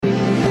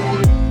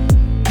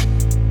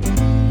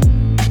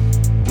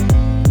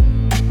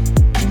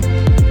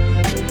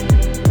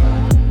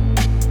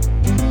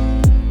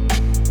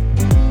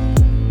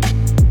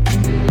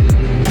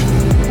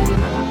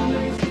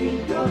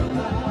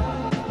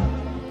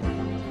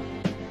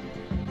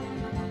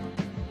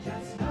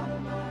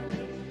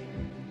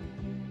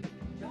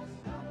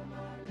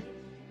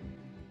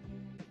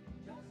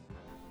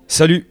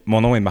Salut, mon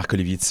nom est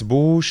Marc-Olivier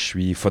Thibault, je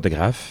suis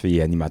photographe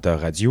et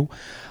animateur radio.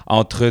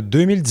 Entre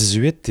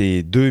 2018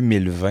 et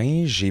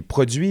 2020, j'ai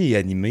produit et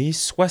animé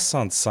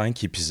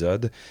 65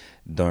 épisodes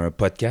d'un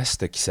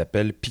podcast qui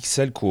s'appelle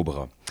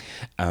Cobra.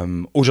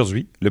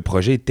 Aujourd'hui, le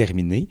projet est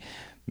terminé,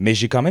 mais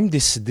j'ai quand même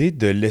décidé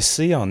de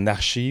laisser en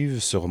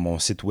archive sur mon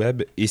site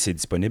web et c'est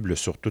disponible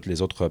sur toutes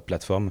les autres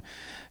plateformes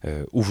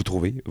où vous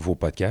trouvez vos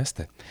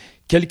podcasts,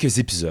 quelques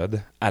épisodes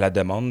à la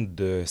demande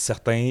de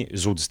certains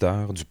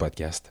auditeurs du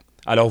podcast.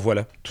 Alors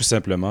voilà, tout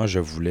simplement, je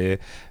voulais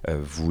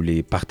vous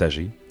les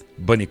partager.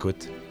 Bonne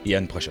écoute et à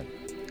une prochaine.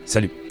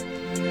 Salut!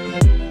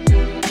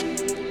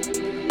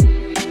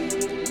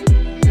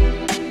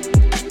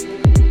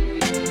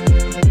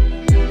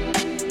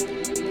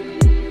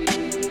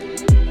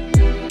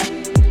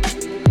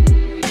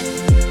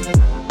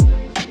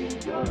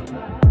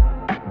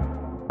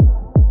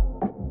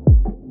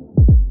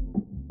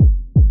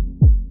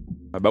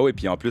 Ah bah oui,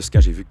 puis en plus, quand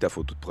j'ai vu que ta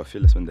photo de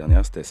profil la semaine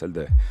dernière, c'était celle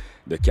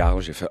de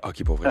Carl, j'ai fait «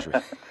 OK, pour vrai,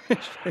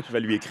 je vais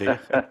lui écrire. »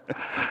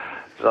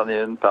 J'en ai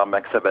une par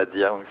Max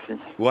Abadia aussi.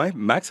 Ouais,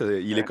 Max,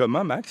 il est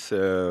comment, Max?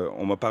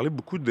 On m'a parlé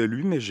beaucoup de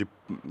lui, mais j'ai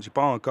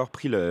pas encore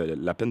pris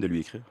la peine de lui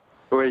écrire.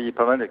 Oui, il est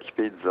pas mal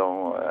occupé,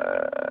 disons.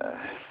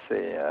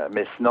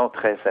 Mais sinon,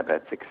 très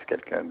sympathique. C'est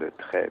quelqu'un de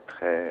très...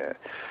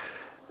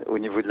 au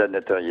niveau de la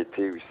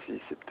notoriété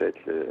aussi, c'est peut-être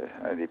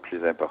un des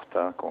plus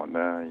importants qu'on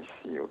a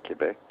ici au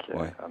Québec.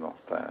 Ouais. Non,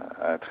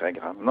 c'est un très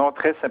grand... Non,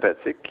 très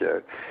sympathique.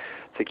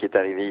 C'est qu'il est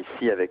arrivé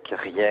ici avec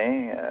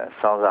rien,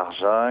 sans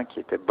argent,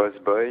 qui était boss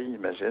boy,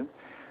 imagine.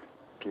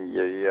 Puis il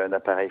y a eu un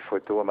appareil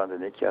photo à un moment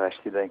donné qu'il a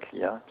racheté d'un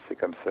client. C'est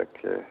comme ça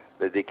que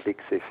le déclic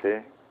s'est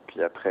fait.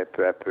 Puis après,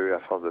 peu à peu, à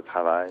force de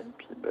travail,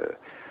 puis de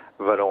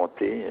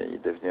volonté, il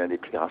est devenu un des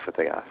plus grands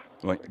photographes.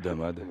 Oui, de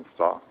mode. C'est une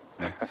histoire.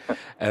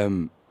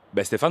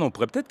 Ouais. Stéphane, on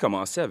pourrait peut-être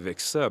commencer avec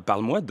ça.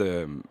 Parle-moi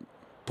de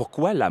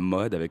pourquoi la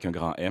mode avec un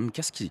grand M?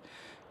 Qu'est-ce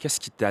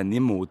qui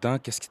t'anime autant?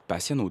 Qu'est-ce qui te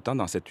passionne autant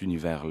dans cet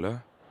univers-là?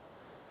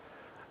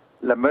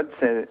 La mode,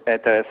 c'est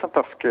intéressant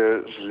parce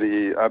que je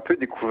l'ai un peu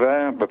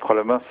découvert,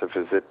 probablement ça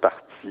faisait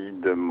partie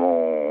de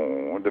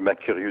ma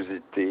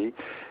curiosité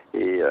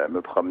et me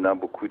promenant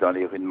beaucoup dans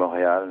les rues de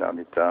Montréal en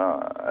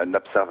étant un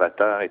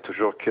observateur et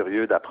toujours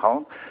curieux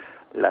d'apprendre.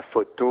 La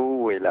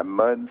photo et la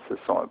mode se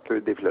sont un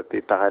peu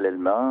développées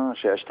parallèlement.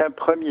 J'ai acheté un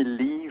premier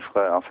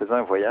livre en faisant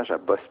un voyage à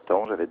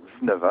Boston, j'avais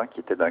 19 ans, qui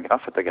était d'un grand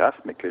photographe,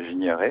 mais que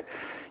j'ignorais,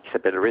 qui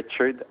s'appelle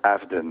Richard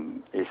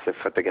Avedon. Et ce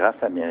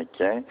photographe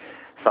américain,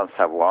 sans le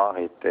savoir,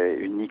 était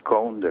une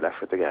icône de la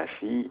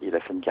photographie. Il a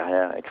fait une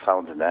carrière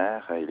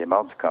extraordinaire. Il est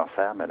mort du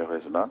cancer,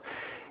 malheureusement.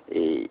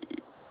 Et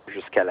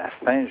jusqu'à la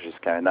fin,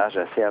 jusqu'à un âge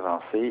assez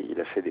avancé, il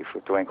a fait des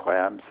photos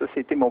incroyables. Ça,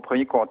 c'était mon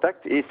premier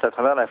contact et c'est à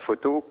travers la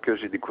photo que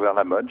j'ai découvert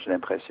la mode, j'ai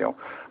l'impression.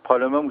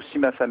 Probablement aussi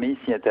ma famille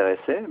s'y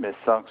intéressait, mais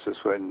sans que ce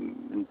soit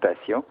une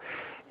passion.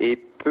 Et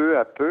peu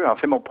à peu, en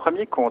fait, mon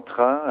premier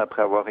contrat,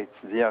 après avoir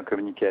étudié en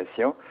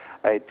communication,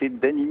 a été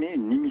d'animer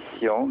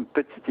une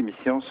petite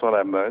émission sur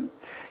la mode,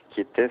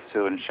 qui était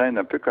sur une chaîne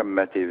un peu comme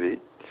ma TV.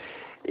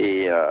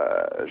 Et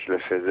je le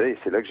faisais, et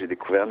c'est là que j'ai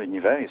découvert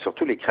l'univers, et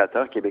surtout les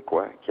créateurs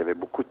québécois, qui avaient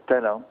beaucoup de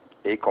talent,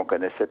 et qu'on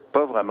connaissait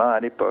pas vraiment à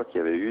l'époque. Il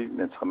y avait eu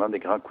naturellement des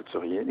grands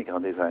couturiers, des grands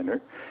designers,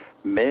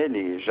 mais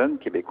les jeunes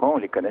Québécois, on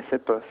les connaissait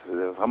pas. Ça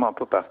faisait vraiment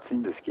pas partie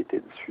de ce qui était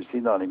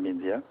diffusé dans les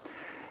médias.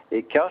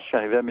 Et quand je suis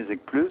arrivé à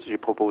Musique Plus, j'ai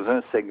proposé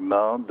un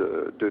segment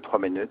de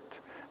 2-3 minutes,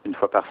 une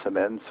fois par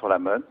semaine, sur la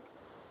mode.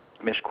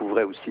 Mais je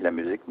couvrais aussi la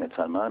musique,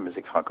 naturellement, la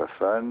musique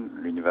francophone,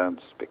 l'univers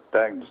du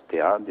spectacle, du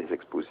théâtre, des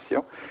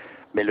expositions.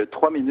 Mais le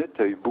 3 minutes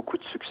a eu beaucoup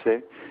de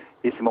succès.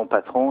 Et c'est mon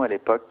patron, à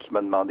l'époque, qui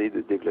m'a demandé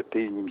de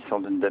développer une émission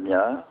d'une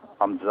demi-heure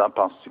en me disant «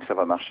 Penses-tu que ça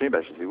va marcher? »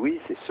 J'ai dit «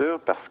 Oui, c'est sûr,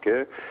 parce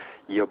que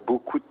il y a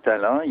beaucoup de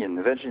talent, il y a une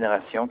nouvelle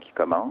génération qui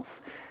commence. »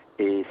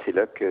 Et c'est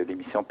là que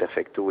l'émission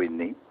Perfecto est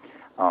née.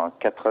 En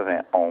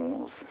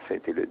 91, ça a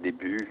été le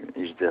début,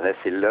 et je dirais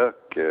c'est là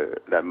que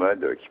la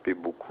mode a occupé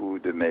beaucoup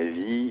de ma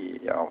vie,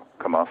 en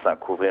commençant à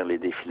couvrir les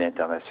défilés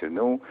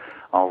internationaux,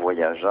 en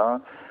voyageant,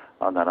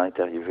 en allant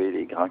interviewer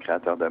les grands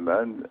créateurs de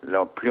mode.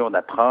 Là, plus on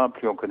apprend,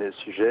 plus on connaît le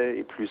sujet,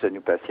 et plus ça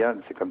nous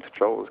passionne. C'est comme toute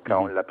chose,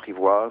 quand on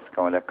l'apprivoise,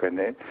 quand on la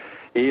connaît,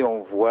 et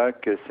on voit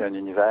que c'est un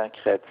univers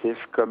créatif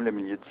comme le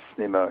milieu du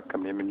cinéma,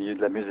 comme le milieu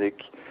de la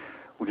musique,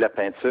 ou de la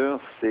peinture,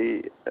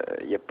 il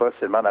n'y a pas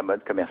seulement la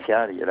mode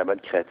commerciale, il y a la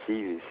mode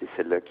créative et c'est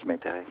celle-là qui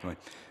m'intéresse. Ouais.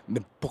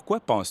 Mais pourquoi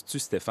penses-tu,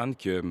 Stéphane,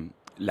 que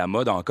la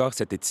mode a encore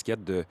cette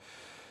étiquette de...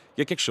 Il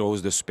y a quelque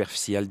chose de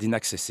superficiel,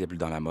 d'inaccessible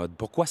dans la mode.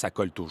 Pourquoi ça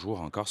colle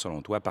toujours encore,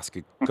 selon toi? Parce que,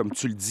 comme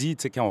tu le dis,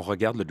 quand on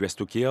regarde le Dress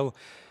to Kill,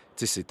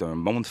 c'est un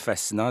monde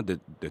fascinant de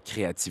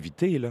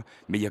créativité, là,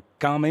 mais il y a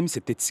quand même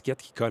cette étiquette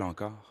qui colle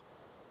encore.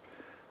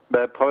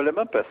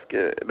 Probablement parce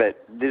que,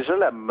 déjà,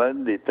 la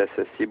mode est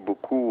associée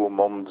beaucoup au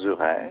monde du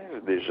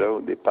rêve, déjà,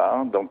 au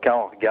départ. Donc, quand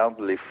on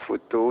regarde les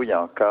photos, il y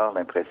a encore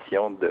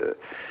l'impression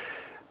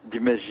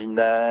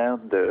d'imaginaire,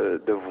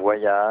 de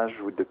voyage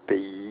ou de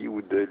pays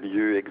ou de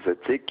lieux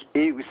exotiques.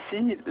 Et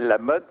aussi, la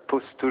mode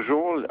pousse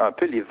toujours un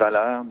peu les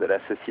valeurs de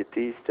la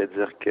société,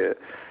 c'est-à-dire que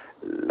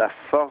la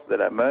force de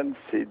la mode,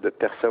 c'est de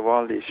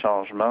percevoir les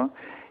changements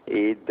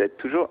et d'être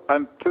toujours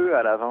un peu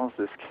à l'avance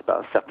de ce qui se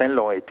passe. Certains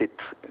ont été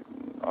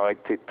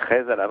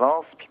très à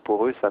l'avance, puis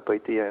pour eux, ça n'a pas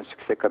été un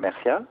succès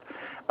commercial.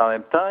 En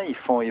même temps, ils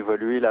font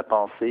évoluer la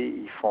pensée,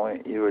 ils font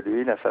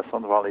évoluer la façon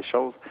de voir les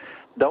choses.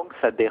 Donc,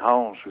 ça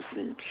dérange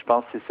aussi. Puis je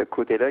pense que c'est ce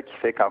côté-là qui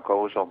fait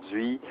qu'encore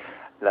aujourd'hui,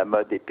 la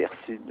mode est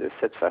perçue de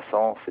cette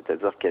façon,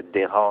 c'est-à-dire qu'elle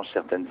dérange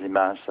certaines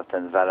images,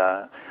 certaines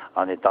valeurs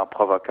en étant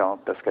provocante,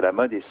 parce que la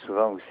mode est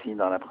souvent aussi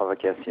dans la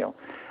provocation.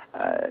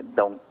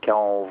 Donc, quand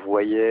on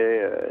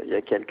voyait, il y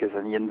a quelques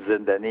années, il y a une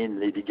dizaine d'années, une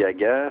Lady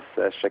Gaga,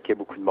 ça choquait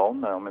beaucoup de monde,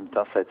 mais en même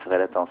temps, ça attirait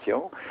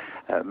l'attention.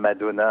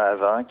 Madonna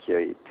avant, qui a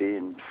été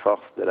une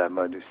force de la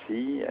mode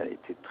aussi, elle a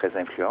été très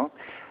influente.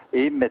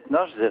 Et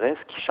maintenant, je dirais,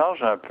 ce qui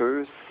change un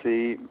peu,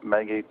 c'est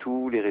malgré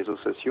tout les réseaux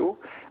sociaux,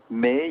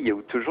 mais il y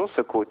a toujours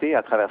ce côté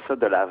à travers ça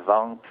de la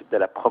vente, de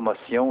la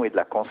promotion et de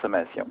la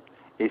consommation.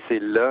 Et c'est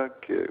là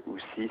que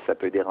aussi ça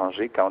peut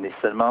déranger quand on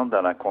est seulement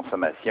dans la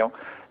consommation.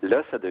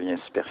 Là, ça devient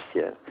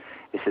superficiel.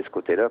 Et c'est ce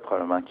côté-là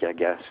probablement qui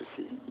agace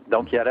aussi.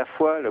 Donc, il y a à la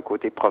fois le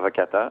côté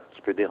provocateur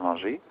qui peut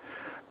déranger,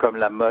 comme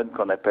la mode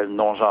qu'on appelle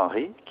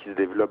non-genrée, qui se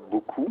développe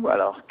beaucoup,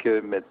 alors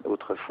que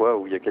autrefois,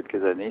 ou il y a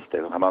quelques années, c'était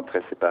vraiment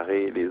très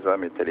séparé, les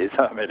hommes étaient les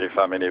hommes et les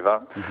femmes et les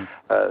femmes.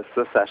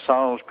 Ça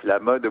change, puis la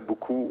mode a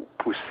beaucoup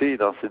poussé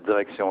dans cette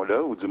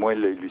direction-là, ou du moins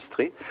l'a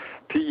illustré.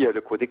 Puis, il y a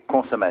le côté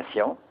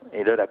consommation,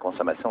 et là, la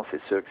consommation,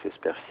 c'est sûr que c'est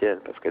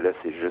superficiel, parce que là,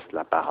 c'est juste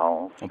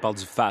l'apparence. On parle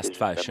du fast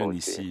fashion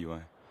ici, oui.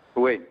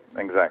 Oui,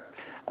 exact.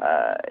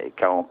 Et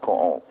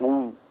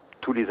ou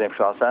tous les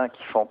influenceurs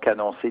qui font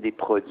qu'annoncer des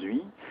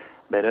produits,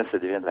 ben là, ça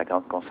devient de la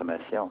grande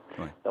consommation.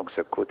 Ouais. Donc,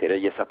 ce côté-là,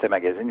 il y a certains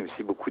magazines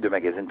aussi, beaucoup de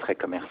magazines très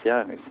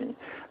commerciaux aussi.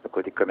 Le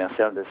côté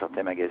commercial de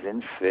certains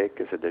magazines fait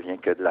que ça devient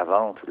que de la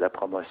vente ou de la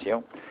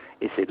promotion.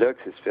 Et c'est là que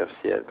c'est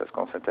superficiel, parce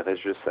qu'on s'intéresse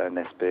juste à un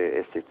aspect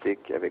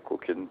esthétique avec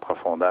aucune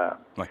profondeur.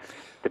 Ouais.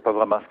 C'est pas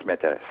vraiment ce qui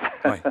m'intéresse.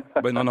 Oui.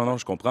 Ben non,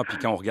 je comprends. Puis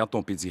quand on regarde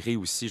ton pedigree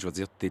aussi, je veux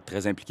dire, tu es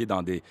très impliqué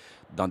dans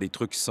des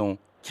trucs qui sont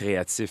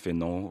créatifs et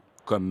non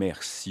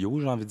commerciaux,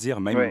 j'ai envie de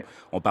dire. Même, Oui.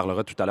 on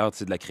parlera tout à l'heure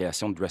de la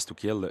création de Dress to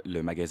Kill,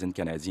 le magazine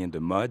canadien de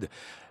mode.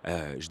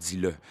 Je dis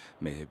le,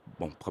 mais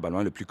bon,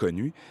 probablement le plus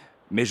connu.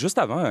 Mais juste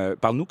avant,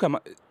 parle-nous comment,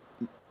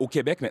 au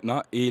Québec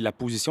maintenant, et la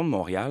position de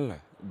Montréal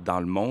dans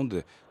le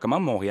monde, comment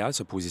Montréal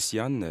se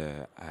positionne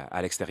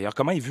à l'extérieur?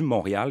 Comment est vu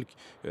Montréal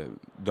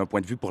d'un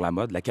point de vue pour la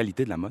mode, la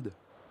qualité de la mode?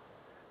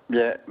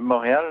 Bien,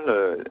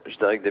 Montréal, je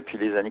dirais que depuis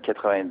les années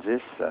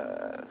 90,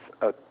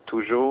 a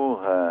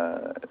toujours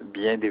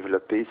bien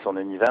développé son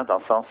univers dans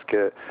le sens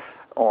que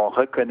on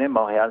reconnaît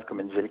Montréal comme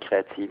une ville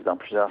créative dans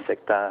plusieurs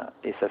secteurs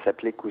et ça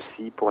s'applique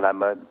aussi pour la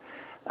mode.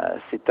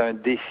 C'est un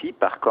défi,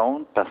 par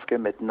contre, parce que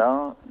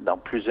maintenant, dans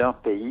plusieurs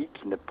pays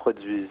qui ne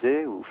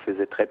produisaient ou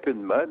faisaient très peu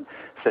de mode,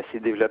 ça s'est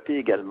développé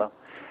également.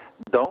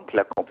 Donc,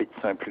 la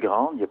compétition est plus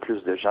grande, il y a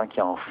plus de gens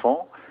qui en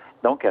font.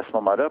 Donc, à ce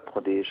moment-là,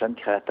 pour des jeunes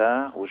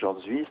créateurs,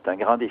 aujourd'hui, c'est un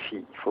grand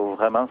défi. Il faut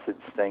vraiment se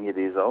distinguer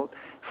des autres.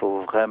 Il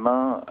faut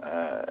vraiment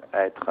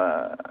être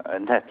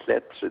un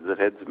athlète, je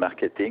dirais, du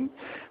marketing,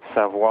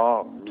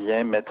 savoir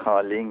bien mettre en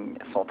ligne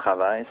son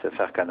travail, se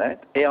faire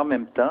connaître. Et en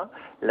même temps,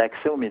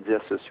 l'accès aux médias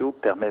sociaux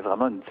permet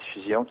vraiment une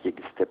diffusion qui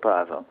n'existait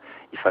pas avant.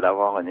 Il fallait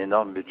avoir un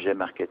énorme budget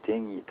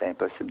marketing. Il était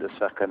impossible de se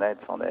faire connaître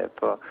si on n'avait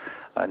pas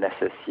un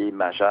associé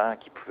majeur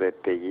qui pouvait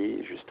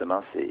payer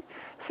justement ces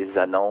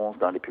annonces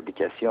dans les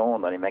publications,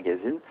 dans les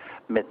magazines.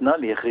 Maintenant,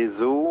 les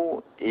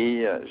réseaux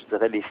et, je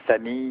dirais, les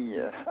familles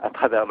à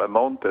travers le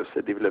monde peuvent se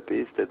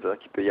développer, c'est-à-dire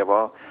qu'il peut y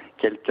avoir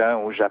quelqu'un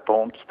au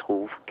Japon qui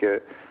trouve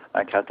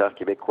qu'un créateur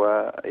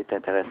québécois est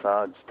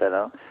intéressant, a du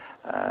talent.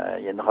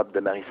 Il y a une robe de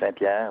Marie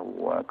Saint-Pierre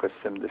ou un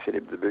costume de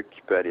Philippe LeDuc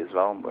qui peut aller se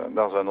vendre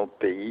dans un autre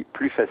pays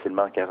plus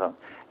facilement qu'avant.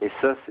 Et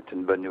ça, c'est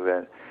une bonne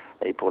nouvelle.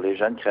 Et pour les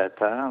jeunes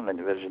créateurs, la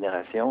nouvelle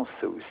génération,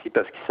 c'est aussi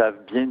parce qu'ils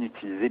savent bien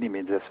utiliser les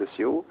médias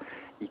sociaux.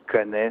 Ils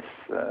connaissent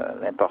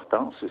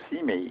l'importance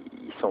aussi, mais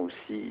ils sont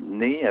aussi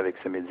nés avec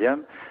ce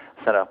médium.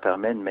 Ça leur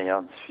permet une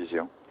meilleure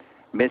diffusion.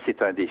 Mais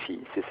c'est un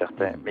défi, c'est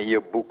certain. Mais il y a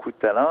beaucoup de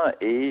talent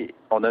et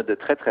on a de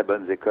très, très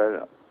bonnes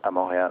écoles à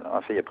Montréal.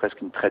 En fait, il y a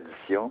presque une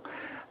tradition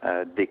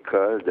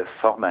d'écoles, de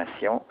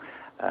formation.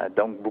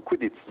 Donc, beaucoup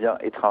d'étudiants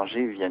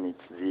étrangers viennent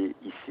étudier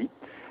ici,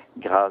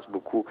 grâce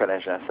beaucoup au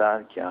Collège La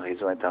Salle, qui est un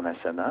réseau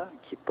international,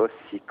 qui n'est pas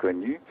si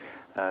connu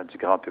du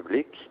grand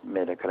public,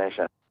 mais le Collège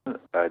La Salle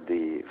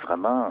a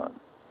vraiment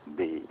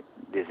des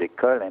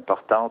écoles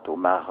importantes au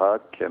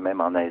Maroc,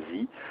 même en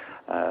Asie,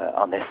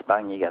 en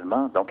Espagne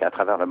également, donc à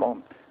travers le monde.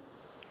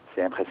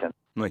 C'est impressionnant.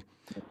 Oui.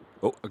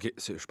 Oh, OK.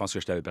 Je pense que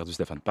je t'avais perdu,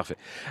 Stéphane. Parfait.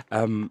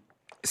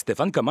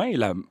 Stéphane,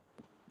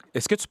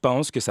 est-ce que tu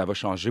penses que ça va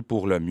changer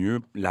pour le mieux,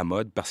 la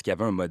mode, parce qu'il y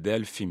avait un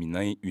modèle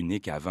féminin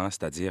unique avant,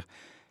 c'est-à-dire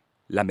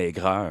la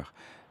maigreur?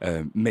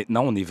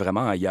 Maintenant, on est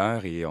vraiment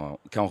ailleurs et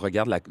quand on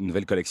regarde la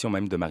nouvelle collection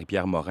même de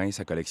Marie-Pierre Morin,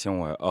 sa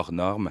collection hors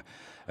norme,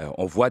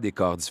 on voit des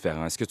corps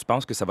différents. Est-ce que tu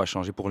penses que ça va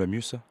changer pour le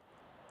mieux, ça?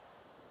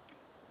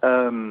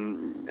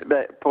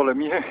 Pour le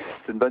mieux,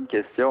 c'est une bonne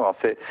question. En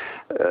fait,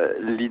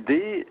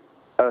 l'idée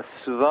a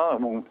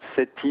souvent,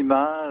 cette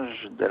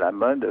image de la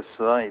mode a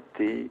souvent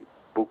été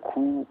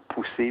beaucoup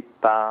poussée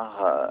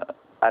par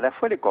à la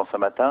fois les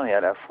consommateurs et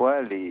à la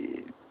fois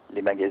les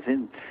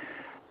magazines.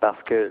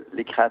 Parce que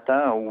les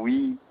créateurs,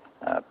 oui,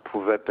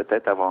 pouvaient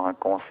peut-être avoir un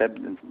concept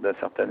d'un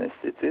certain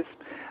esthétisme,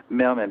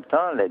 mais en même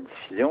temps, la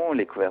diffusion,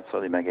 les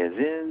couvertures des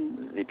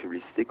magazines, les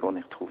publicités qu'on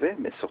y retrouvait,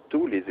 mais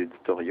surtout les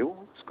éditoriaux.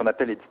 Ce qu'on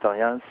appelle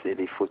éditorial, c'est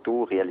les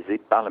photos réalisées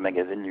par le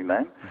magazine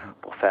lui-même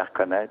pour faire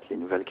connaître les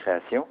nouvelles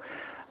créations,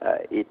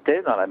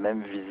 étaient dans la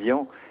même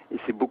vision. Et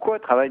c'est beaucoup un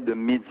travail de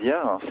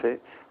médias, en fait,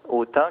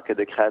 autant que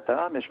de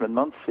créateurs, mais je me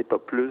demande si c'est pas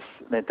plus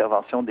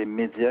l'intervention des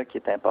médias qui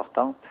est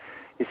importante.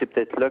 Et c'est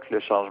peut-être là que le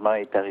changement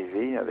est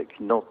arrivé, avec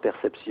une autre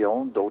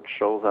perception, d'autres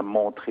choses à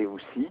montrer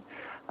aussi,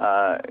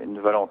 une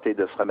volonté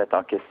de se remettre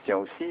en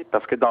question aussi,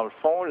 parce que dans le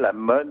fond, la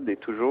mode est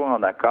toujours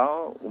en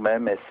accord, ou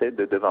même essaie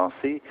de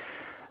devancer.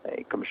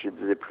 Et comme je le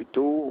disais plus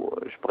tôt,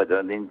 je pourrais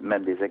donner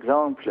même des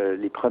exemples.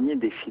 Les premiers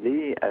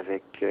défilés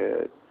avec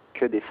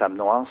que des femmes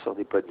noires sur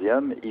des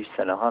podiums, Yves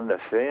Saint-Laurent l'a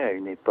fait à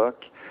une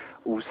époque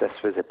où ça se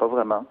faisait pas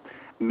vraiment.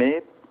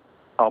 Mais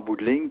en bout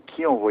de ligne,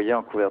 qui on voyait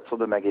en couverture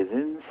de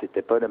magazine,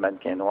 c'était pas le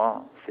mannequin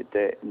noir,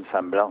 c'était une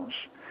femme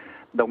blanche.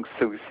 Donc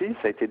ça aussi,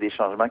 ça a été des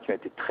changements qui ont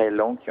été très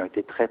longs, qui ont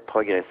été très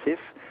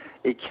progressifs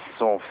et qui se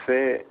sont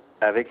faits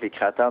avec les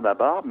créateurs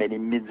d'abord, mais les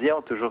médias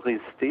ont toujours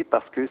résisté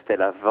parce que c'était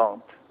la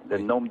vente, le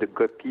nombre de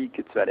copies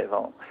que tu allais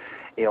vendre.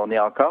 Et on est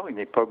encore une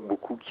époque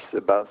beaucoup qui se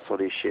base sur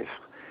les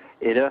chiffres.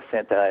 Et là, c'est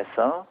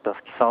intéressant parce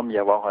qu'il semble y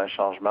avoir un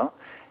changement.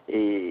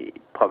 Et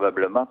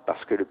probablement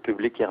parce que le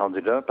public est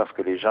rendu là, parce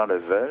que les gens le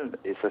veulent,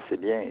 et ça c'est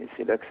bien, et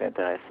c'est là que c'est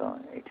intéressant,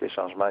 et que le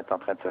changement est en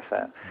train de se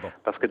faire. Bon.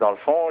 Parce que dans le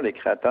fond, les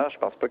créateurs, je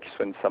pense pas qu'ils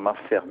soient nécessairement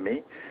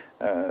fermés,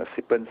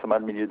 c'est pas nécessairement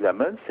le milieu de la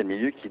mode, c'est le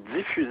milieu qui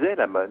diffusait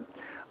la mode.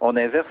 On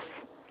inverse,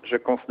 je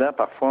considère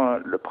parfois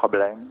le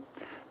problème.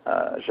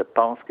 Je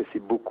pense que c'est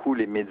beaucoup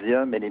les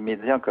médias, mais les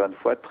médias, encore une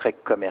fois, très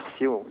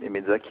commerciaux, les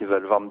médias qui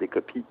veulent vendre des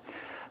copies.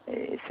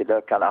 Et c'est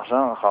là, quand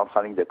l'argent rentre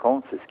en ligne de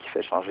compte, c'est ce qui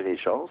fait changer les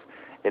choses.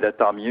 Et là,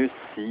 tant mieux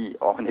si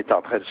on est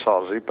en train de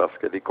changer parce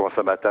que les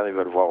consommateurs, ils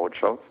veulent voir autre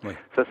chose. Oui.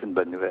 Ça, c'est une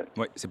bonne nouvelle.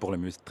 Oui, c'est pour le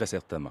mieux, très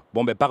certainement.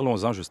 Bon, bien,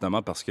 parlons-en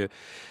justement parce qu'il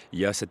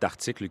y a cet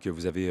article que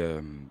vous avez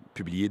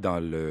publié dans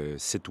le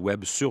site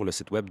web, sur le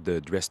site web de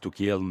Dress to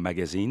Kill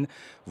Magazine.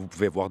 Vous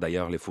pouvez voir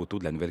d'ailleurs les photos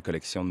de la nouvelle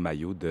collection de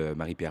maillots de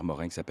Marie-Pierre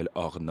Morin qui s'appelle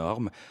Hors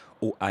Norme,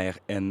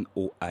 ORNORM.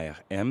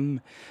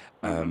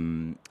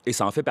 Et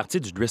ça en fait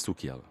partie du Dress to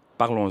Kill.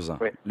 Parlons-en.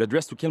 Oui. Le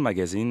Dress to Kill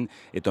Magazine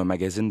est un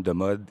magazine de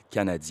mode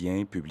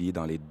canadien publié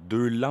dans les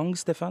 2 langues,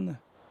 Stéphane?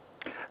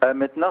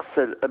 Maintenant,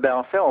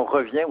 en fait, on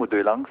revient aux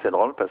 2 langues. C'est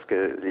drôle parce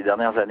que les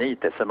dernières années, il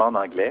était seulement en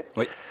anglais.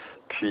 Oui.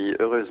 Puis,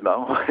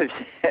 heureusement, on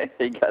revient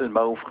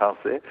également au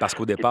français. Parce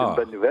qu'au départ,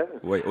 c'est une bonne nouvelle.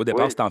 Oui, au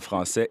départ, c'était en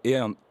français et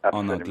en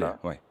anglais.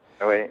 Oui.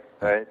 Oui,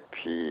 oui.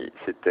 Puis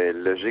c'était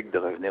logique de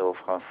revenir au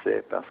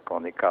français parce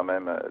qu'on est quand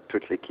même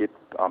toute l'équipe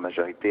en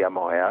majorité à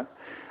Montréal,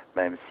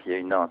 même s'il y a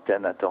une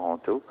antenne à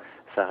Toronto.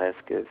 Ça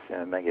reste que c'est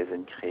un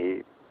magazine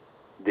créé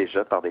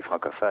déjà par des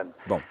francophones.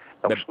 Bon.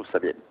 Donc, je trouve ça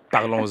bien.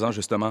 Parlons-en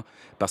justement,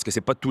 parce que c'est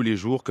pas tous les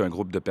jours qu'un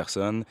groupe de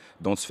personnes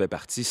dont tu fais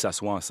partie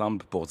s'assoit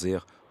ensemble pour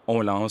dire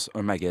on lance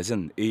un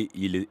magazine. Et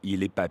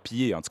il est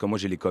papier. En tout cas, moi,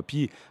 j'ai les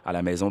copies à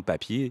la maison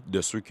papier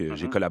de ceux que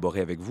j'ai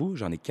collaboré avec vous.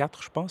 J'en ai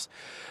 4, je pense.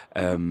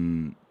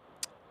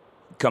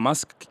 Comment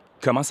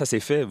ça s'est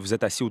fait? Vous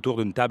êtes assis autour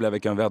d'une table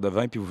avec un verre de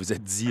vin puis vous vous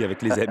êtes dit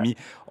avec les amis,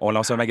 on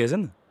lance un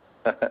magazine?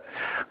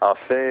 En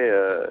fait,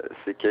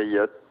 c'est qu'il y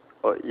a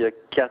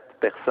 4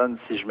 personnes,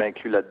 si je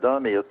m'inclus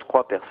là-dedans, mais il y a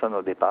 3 personnes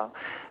au départ.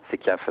 C'est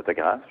qu'il y a un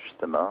photographe,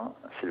 justement,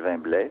 Sylvain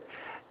Blais.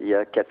 Il y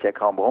a Katia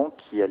Cambron,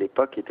 qui à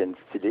l'époque était une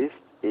styliste,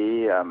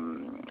 et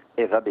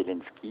Eva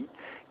Belinski,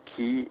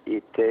 qui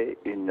était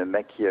une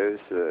maquilleuse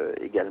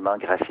également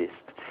graphiste.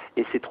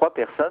 Et ces 3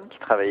 personnes qui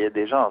travaillaient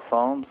déjà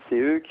ensemble, c'est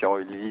eux qui ont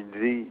eu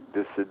l'idée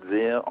de se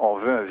dire on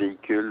veut un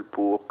véhicule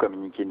pour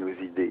communiquer nos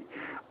idées,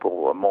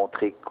 pour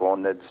montrer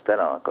qu'on a du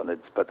talent, qu'on a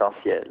du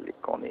potentiel et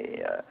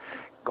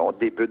qu'on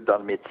débute dans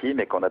le métier,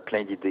 mais qu'on a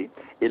plein d'idées.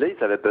 Et là,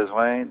 ils avaient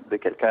besoin de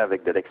quelqu'un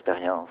avec de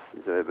l'expérience.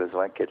 Ils avaient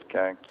besoin de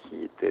quelqu'un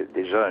qui était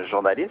déjà un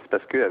journaliste,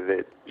 parce qu'eux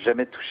n'avaient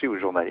jamais touché au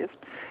journalisme.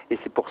 Et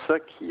c'est pour ça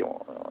qu'ils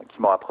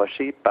m'ont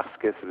approché, parce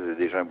que ça faisait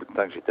déjà un bout de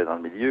temps que j'étais dans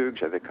le milieu, que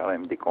j'avais quand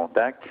même des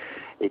contacts,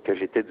 et que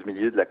j'étais du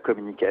milieu de la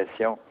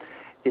communication.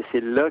 Et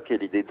c'est là que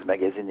l'idée du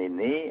magazine est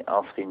née,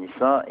 en se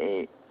réunissant,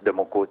 et de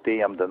mon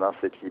côté, en me donnant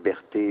cette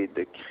liberté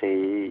de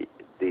créer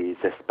des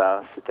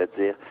espaces,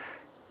 c'est-à-dire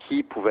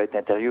qui pouvait être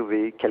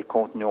interviewé, quel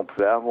contenu on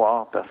pouvait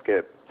avoir, parce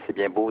que c'est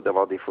bien beau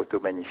d'avoir des photos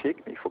magnifiques,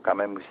 mais il faut quand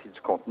même aussi du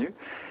contenu.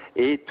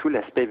 Et tout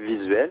l'aspect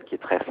visuel, qui est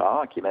très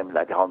fort, qui est même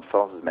la grande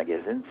force du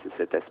magazine, c'est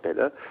cet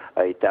aspect-là,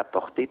 a été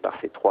apporté par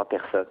ces 3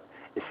 personnes.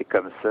 Et c'est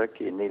comme ça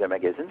qu'est né le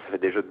magazine. Ça fait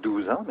déjà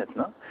 12 ans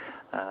maintenant.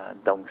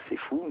 Donc c'est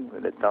fou,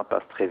 le temps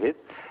passe très vite.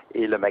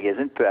 Et le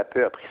magazine, peu à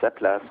peu, a pris sa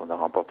place. On a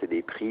remporté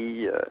des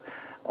prix.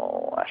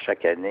 À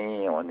chaque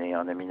année, on est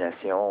en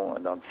nomination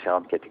dans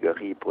différentes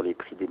catégories pour les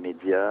prix des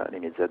médias, les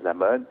médias de la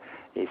mode.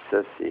 Et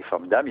ça, c'est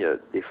formidable. Il y a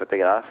des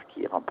photographes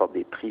qui remportent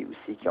des prix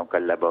aussi, qui ont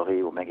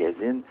collaboré au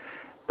magazine.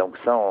 Donc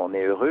ça, on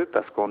est heureux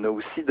parce qu'on a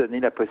aussi donné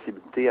la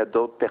possibilité à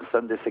d'autres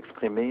personnes de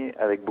s'exprimer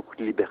avec beaucoup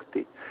de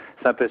liberté.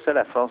 C'est un peu ça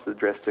la force de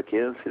Dress to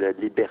Kill, c'est la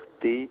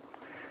liberté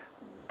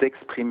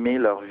d'exprimer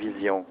leur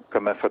vision.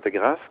 Comme un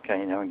photographe, quand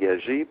il est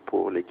engagé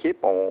pour l'équipe,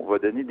 on va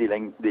donner des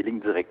lignes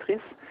directrices,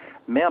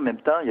 mais en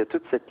même temps, il y a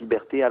toute cette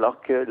liberté,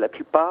 alors que la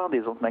plupart des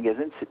autres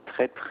magazines, c'est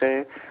très,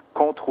 très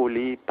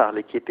contrôlé par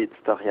l'équipe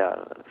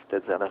éditoriale,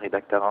 c'est-à-dire le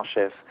rédacteur en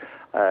chef,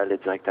 le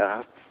directeur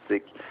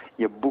artistique.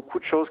 Il y a beaucoup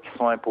de choses qui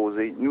sont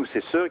imposées. Nous,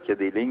 c'est sûr qu'il y a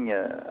des lignes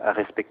à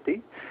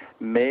respecter,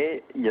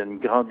 mais il y a une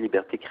grande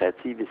liberté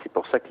créative et c'est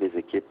pour ça que les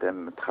équipes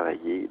aiment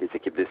travailler. Les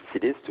équipes de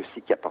stylistes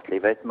aussi qui apportent les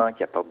vêtements,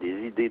 qui apportent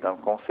des idées dans le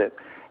concept,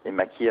 les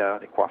maquilleurs,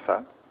 les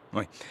coiffeurs.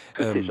 Oui.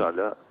 Tous ces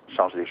gens-là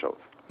changent les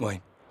choses.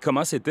 Oui.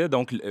 Comment c'était,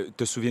 donc,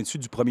 te souviens-tu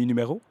du premier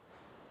numéro?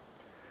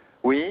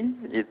 Oui,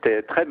 il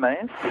était très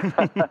mince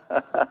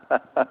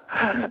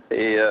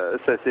et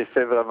ça s'est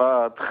fait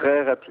vraiment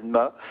très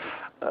rapidement.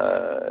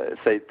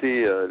 Ça a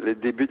été le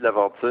début de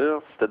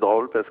l'aventure. C'était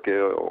drôle parce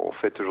qu'on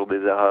fait toujours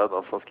des erreurs dans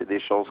le sens qu'il y a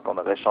des choses qu'on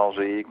aurait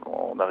changées,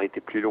 qu'on aurait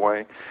été plus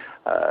loin.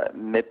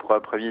 Mais pour un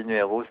premier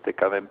numéro, c'était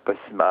quand même pas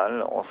si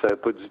mal. On savait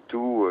pas du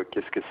tout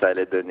qu'est-ce que ça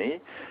allait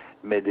donner.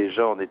 Mais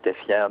déjà, on était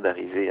fiers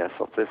d'arriver à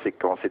sortir. C'est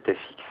qu'on s'était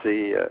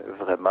fixé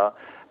vraiment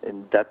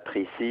une date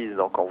précise,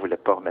 donc on voulait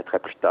pas remettre à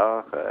plus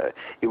tard.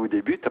 Et au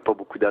début, tu n'as pas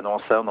beaucoup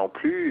d'annonceurs non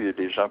plus.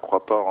 Les gens ne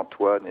croient pas en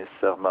toi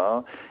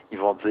nécessairement. Ils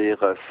vont dire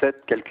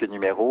faites quelques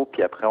numéros,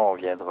 puis après on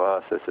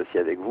viendra s'associer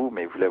avec vous,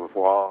 mais ils voulaient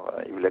voir,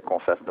 ils voulaient qu'on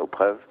fasse nos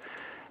preuves.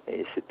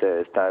 Et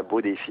c'était un beau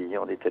défi.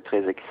 On était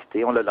très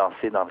excités. On l'a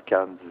lancé dans le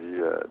cadre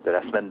de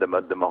la semaine de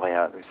mode de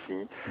Montréal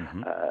aussi.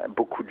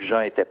 Beaucoup de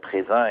gens étaient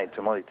présents et tout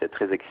le monde était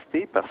très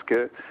excité parce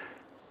que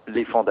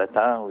les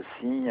fondateurs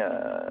aussi,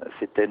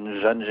 c'était une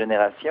jeune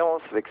génération.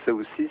 Ça fait que ça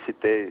aussi,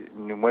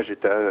 moi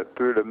j'étais un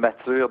peu le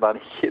mature dans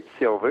l'équipe,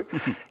 si on veut.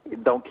 Et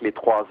donc les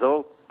trois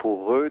autres,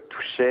 pour eux,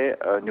 touchaient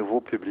un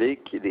nouveau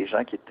public et des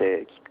gens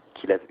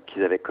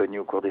qu'ils avaient connus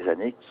au cours des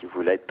années, qui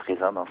voulaient être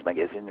présents dans ce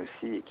magazine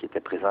aussi et qui étaient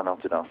présents lors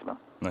du lancement.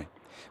 Oui.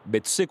 Ben,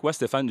 tu sais quoi,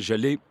 Stéphane, je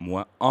l'ai,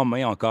 moi, en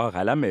main encore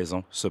à la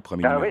maison, ce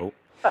premier numéro. Oui?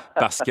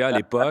 Parce qu'à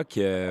l'époque,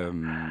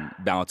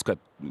 en tout cas,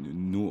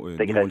 nous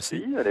C'était on le sait.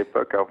 gratuit à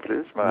l'époque en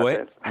plus, je me Oui,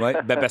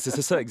 rappelle. ouais.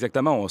 C'est ça,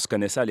 exactement. On se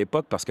connaissait à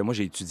l'époque parce que moi,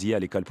 j'ai étudié à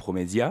l'école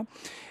Promédia.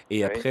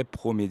 Et après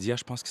Promédia,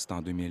 je pense que c'était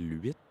en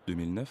 2008,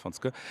 2009 en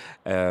tout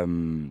cas,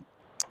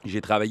 j'ai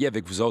travaillé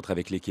avec vous autres,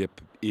 avec l'équipe.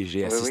 Et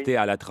j'ai assisté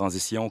à la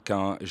transition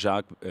quand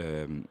Jacques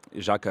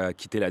a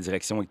quitté la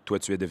direction et que toi,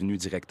 tu es devenu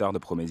directeur de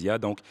Promédia.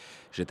 Donc,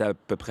 j'étais à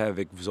peu près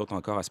avec vous autres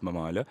encore à ce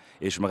moment-là.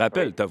 Et je me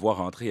rappelle te voir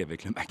rentrer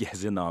avec le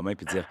magazine en main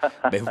et dire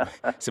ben,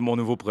 c'est mon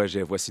nouveau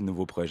projet, voici le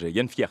nouveau projet. Il y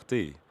a une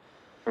fierté.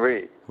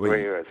 Oui,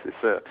 c'est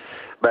ça.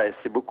 Ben,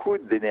 c'est beaucoup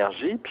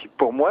d'énergie. Puis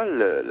pour moi,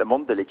 le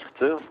monde de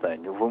l'écriture, c'est un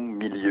nouveau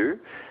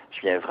milieu.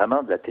 Je viens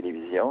vraiment de la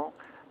télévision.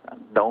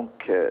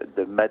 Donc,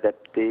 de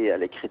m'adapter à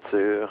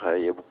l'écriture,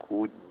 il y a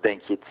beaucoup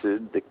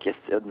d'inquiétudes, de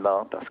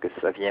questionnements, parce que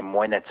ça vient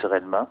moins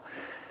naturellement.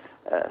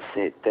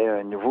 C'était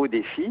un nouveau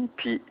défi.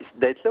 Puis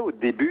d'être là au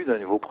début d'un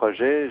nouveau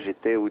projet,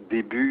 j'étais au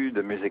début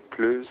de Musique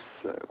Plus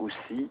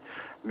aussi,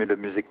 mais le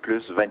Musique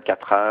Plus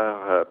 24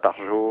 heures par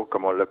jour,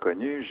 comme on l'a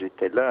connu.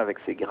 J'étais là avec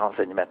ces grands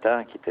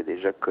animateurs qui étaient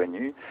déjà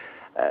connus.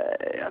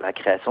 À la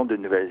création de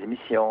nouvelles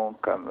émissions,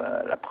 comme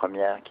la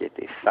première qui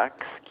était Fax,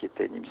 qui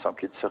était une émission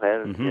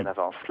culturelle, bien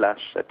avant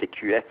Flash à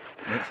TQS,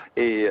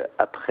 et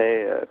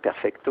après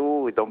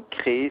Perfecto, et donc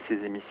créer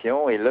ces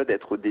émissions, et là,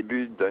 d'être au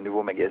début d'un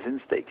nouveau magazine,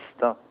 c'était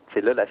excitant. C'est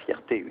là la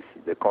fierté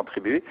aussi, de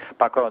contribuer,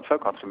 pas encore une fois,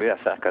 contribuer à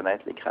faire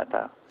connaître les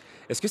créateurs.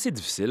 Est-ce que c'est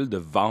difficile de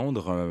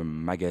vendre un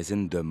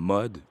magazine de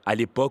mode à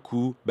l'époque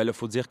où, il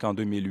faut dire qu'en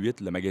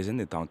 2008, le magazine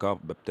est encore,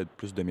 peut-être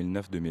plus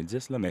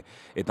 2009-2010, là, mais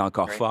est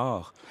encore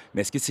fort.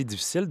 Mais est-ce que c'est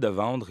difficile de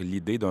vendre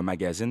l'idée d'un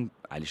magazine,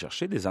 aller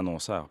chercher des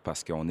annonceurs,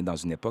 parce qu'on est dans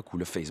une époque où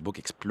le Facebook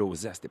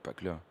explosait à cette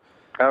époque-là?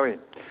 Ah oui.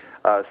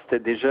 C'était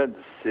déjà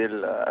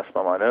difficile à ce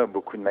moment-là.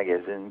 Beaucoup de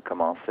magazines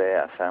commençaient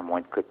à faire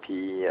moins de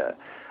copies,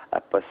 à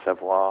ne pas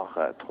savoir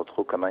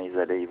trop comment ils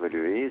allaient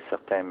évoluer.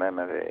 Certains même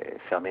avaient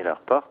fermé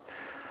leurs portes.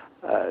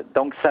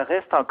 Donc, ça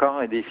reste encore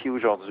un défi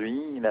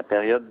aujourd'hui. La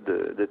période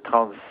de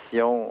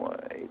transition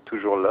est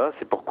toujours là.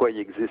 C'est pourquoi il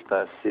existe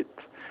un site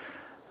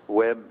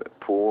web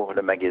pour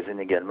le magazine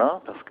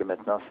également, parce que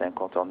maintenant, c'est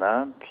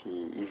incontournable.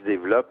 Puis, il se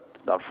développe.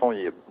 Dans le fond,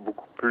 il y a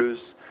beaucoup plus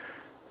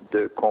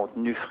de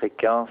contenu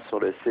fréquent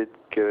sur le site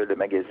que le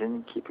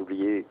magazine qui est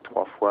publié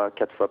 3 fois,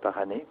 4 fois par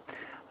année,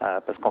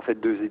 parce qu'on fait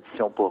 2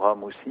 éditions pour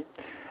hommes aussi.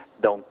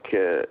 Donc,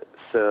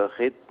 ce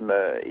rythme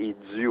est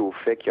dû au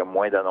fait qu'il y a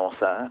moins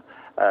d'annonceurs.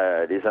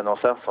 Les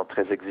annonceurs sont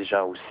très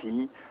exigeants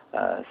aussi.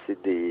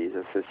 C'est des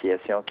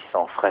associations qui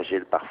sont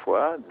fragiles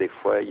parfois. Des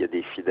fois, il y a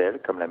des fidèles,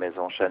 comme la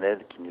Maison Chanel,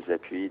 qui nous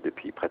appuie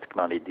depuis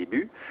pratiquement les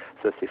débuts.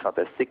 Ça, c'est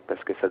fantastique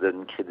parce que ça donne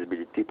une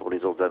crédibilité pour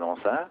les autres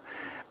annonceurs.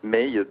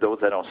 Mais il y a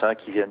d'autres annonceurs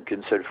qui viennent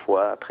qu'une seule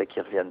fois, après qui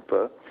ne reviennent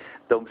pas.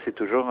 Donc, c'est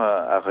toujours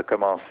à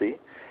recommencer.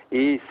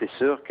 Et c'est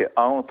sûr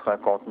qu'entre un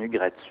contenu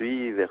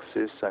gratuit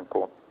versus un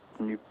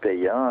contenu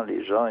payant,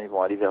 les gens ils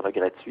vont aller vers le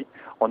gratuit.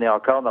 On est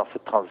encore dans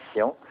cette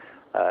transition.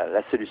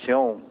 La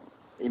solution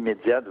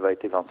immédiate va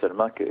être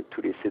éventuellement que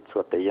tous les sites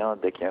soient payants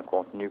dès qu'il y a un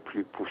contenu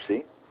plus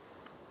poussé,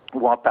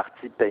 ou en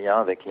partie payant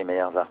avec les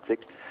meilleurs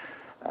articles.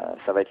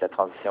 Ça va être la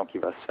transition qui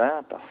va se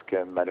faire parce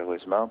que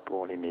malheureusement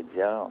pour les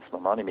médias, en ce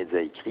moment, les médias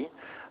écrits,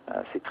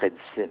 c'est très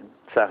difficile.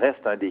 Ça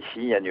reste un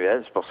défi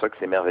annuel, c'est pour ça que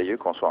c'est merveilleux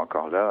qu'on soit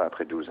encore là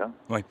après 12 ans.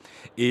 Oui.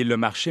 Et le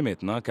marché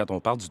maintenant, quand on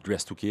parle du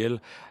Dress to Kill,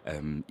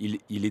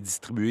 il est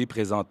distribué,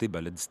 présenté,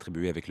 ben là,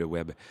 distribué avec le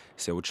web,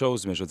 c'est autre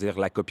chose, mais je veux dire,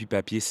 la copie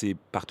papier, c'est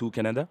partout au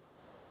Canada?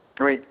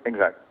 Oui,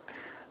 exact.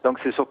 Donc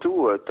c'est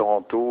surtout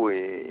Toronto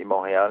et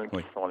Montréal qui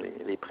Oui. sont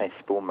les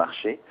principaux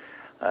marchés.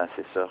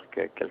 C'est sûr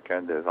que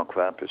quelqu'un de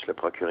Vancouver peut se le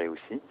procurer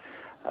aussi.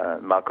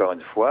 Mais encore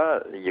une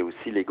fois, il y a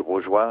aussi les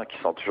gros joueurs qui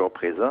sont toujours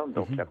présents,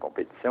 donc la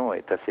compétition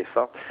est assez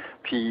forte.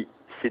 Puis,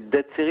 c'est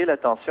d'attirer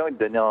l'attention et de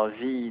donner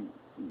envie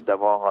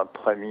d'avoir un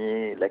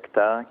premier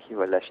lecteur qui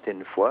va l'acheter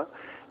une fois,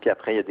 puis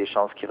après, il y a des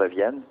chances qu'ils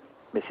reviennent.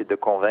 Mais c'est de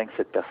convaincre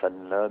cette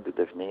personne-là de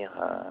devenir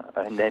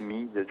un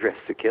ami de Dress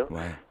to Kill. Ouais.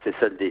 C'est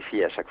ça le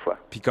défi à chaque fois.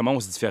 Puis comment on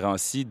se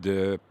différencie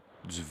du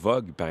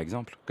Vogue, par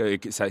exemple?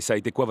 Ça a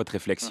été quoi votre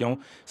réflexion?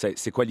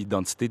 C'est quoi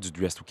l'identité du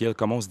Dress to Kill?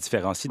 Comment on se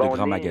différencie de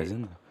grands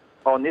magazines?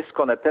 On est ce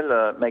qu'on appelle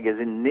un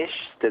magazine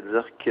niche,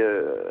 c'est-à-dire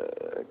que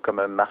comme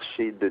un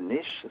marché de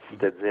niche,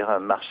 c'est-à-dire un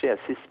marché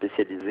assez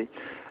spécialisé.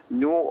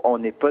 Nous, on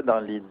n'est pas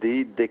dans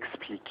l'idée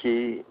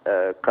d'expliquer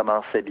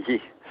comment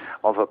s'habiller.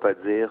 On va pas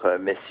dire,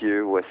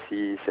 messieurs,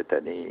 voici cette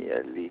année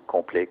les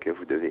complets que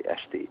vous devez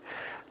acheter,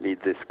 les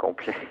 10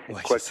 complets. Ouais,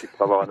 Quoi qu'il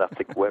peut avoir un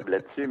article web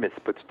là-dessus, mais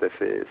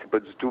c'est pas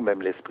du tout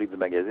même l'esprit du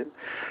magazine.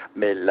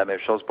 Mais la même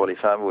chose pour les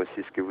femmes, voici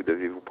ce que vous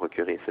devez vous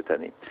procurer cette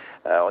année.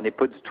 On n'est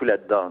pas du tout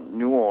là-dedans.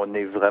 Nous, on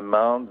est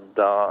vraiment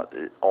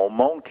on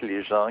montre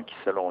les gens qui,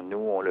 selon nous,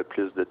 ont le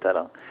plus de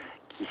talent,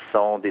 qui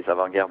sont des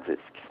avant-gardistes,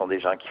 qui sont des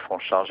gens qui font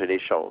changer les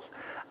choses.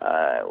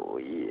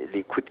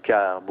 Les coups de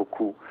cœur,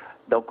 beaucoup.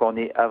 Donc, on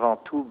est avant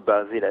tout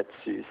basé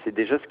là-dessus. C'est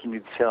déjà ce qui nous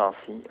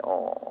différencie.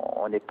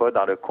 On n'est pas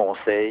dans le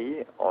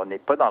conseil, on n'est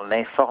pas dans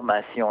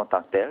l'information en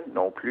tant que telle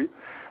non plus,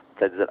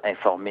 c'est-à-dire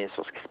informer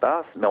sur ce qui se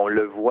passe, mais on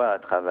le voit à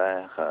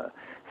travers,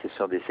 c'est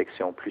sur des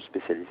sections plus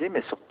spécialisées,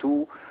 mais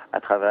surtout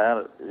à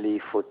travers les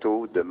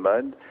photos de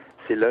mode.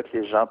 C'est là que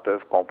les gens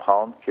peuvent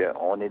comprendre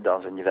qu'on est dans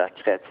un univers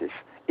créatif.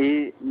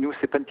 Et nous,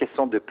 c'est pas une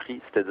question de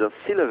prix, c'est-à-dire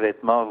si le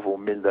vêtement vaut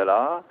 1000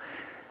 $,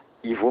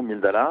 il vaut 1000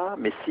 $,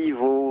 mais s'il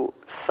vaut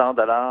 100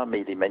 $,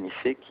 mais il est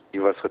magnifique,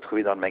 il va se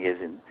retrouver dans le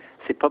magazine.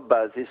 C'est pas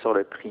basé sur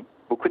le prix.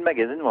 Beaucoup de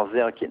magazines vont se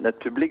dire, OK, notre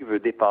public veut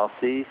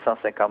dépenser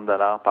 150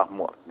 $ par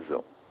mois,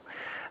 disons.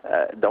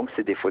 Donc,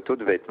 c'est des photos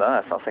de vêtements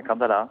à 150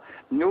 $.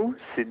 Nous,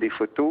 c'est des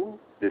photos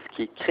de ce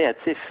qui est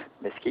créatif.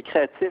 Mais ce qui est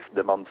créatif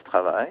demande du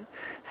travail.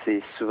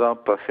 C'est souvent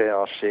pas fait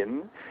en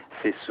Chine.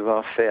 C'est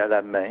souvent fait à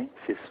la main.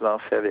 C'est souvent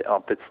fait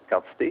en petite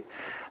quantité.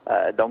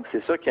 Donc,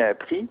 c'est sûr qu'il y a un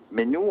prix,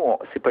 mais nous,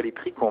 c'est pas les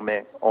prix qu'on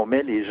met. On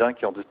met les gens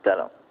qui ont du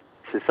talent.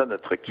 C'est ça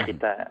notre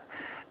critère.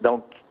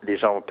 Donc, les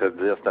gens peuvent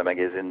dire que c'est un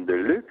magazine de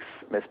luxe,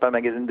 mais c'est pas un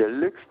magazine de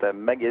luxe, c'est un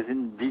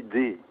magazine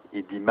d'idées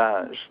et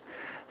d'images.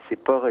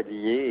 C'est pas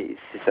relié, et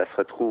si ça se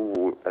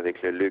retrouve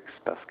avec le luxe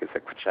parce que ça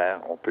coûte cher,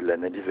 on peut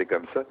l'analyser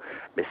comme ça,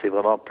 mais c'est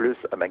vraiment plus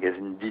un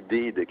magazine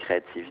d'idées et de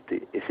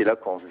créativité. Et c'est là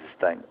qu'on se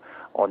distingue.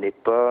 On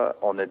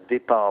ne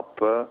dépend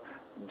pas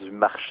du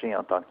marché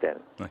en tant que tel.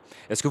 Ouais.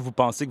 Est-ce que vous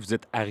pensez que vous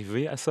êtes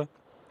arrivé à ça?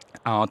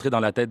 À entrer dans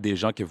la tête des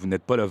gens que vous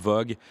n'êtes pas le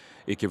Vogue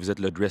et que vous êtes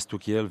le Dress to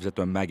Kill, vous êtes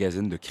un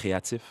magazine de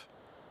créatifs?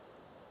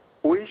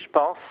 Oui, je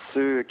pense que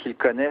ceux qui le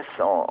connaissent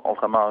ont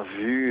vraiment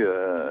vu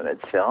la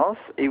différence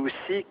et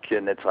aussi que,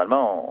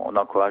 naturellement, on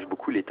encourage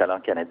beaucoup les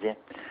talents canadiens.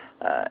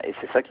 Et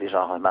c'est ça que les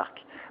gens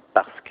remarquent.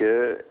 Parce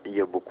qu'il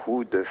y a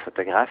beaucoup de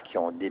photographes qui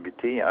ont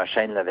débuté, un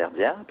Shane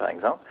Laverdière, par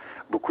exemple.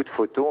 Beaucoup de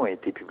photos ont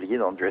été publiées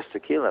dans Dress to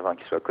Kill avant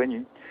qu'ils soient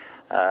connus.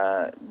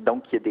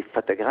 Donc, il y a des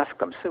photographes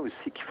comme ça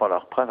aussi qui font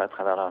leur preuve à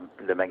travers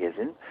le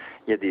magazine.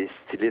 Il y a des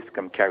stylistes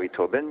comme Carrie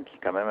Tobin, qui est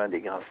quand même un des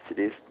grands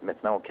stylistes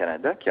maintenant au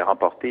Canada, qui a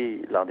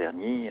remporté l'an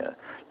dernier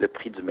le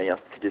prix du meilleur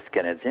styliste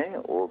canadien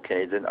au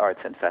Canadian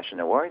Arts and Fashion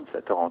Awards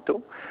à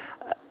Toronto.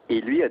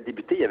 Et lui a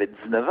débuté, il avait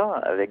 19 ans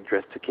avec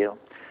Dress to Kill.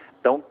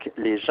 Donc,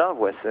 les gens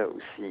voient ça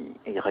aussi.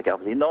 Ils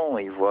regardent les noms,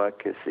 ils voient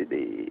que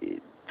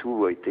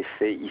tout a été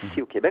fait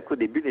ici au Québec. Au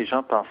début, les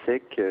gens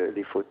pensaient que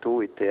les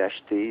photos étaient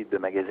achetées de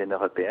magazines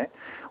européens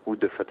ou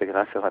de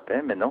photographes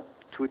européens, mais non,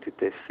 tout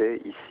était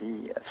fait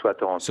ici, soit à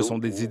Toronto. Ce sont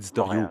des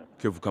éditoriaux Montréal.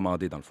 que vous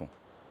commandez, dans le fond.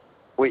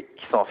 Oui,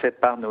 qui sont faits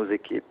par nos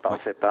équipes,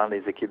 faits par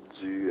les équipes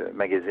du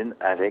magazine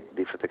avec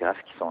des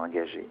photographes qui sont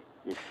engagés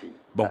ici.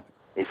 Bon.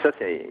 Et ça,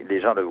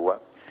 les gens le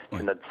voient.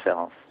 C'est notre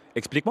différence.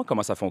 Explique-moi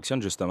comment ça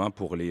fonctionne justement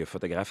pour les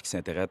photographes qui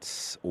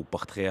s'intéressent au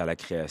portrait, à la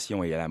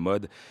création et à la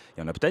mode.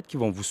 Il y en a peut-être qui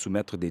vont vous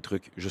soumettre des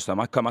trucs.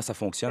 Justement, comment ça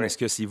fonctionne? Oui. Est-ce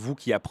que c'est vous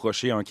qui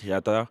approchez un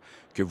créateur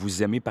que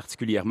vous aimez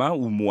particulièrement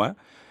ou moi?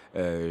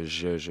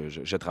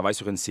 Je travaille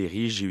sur une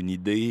série, j'ai une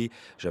idée,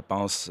 je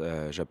pense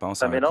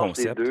à un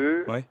concept. Des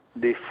deux. Oui.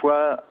 Des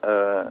fois,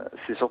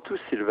 c'est surtout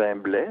Sylvain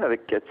Blais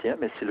avec Katia,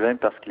 mais Sylvain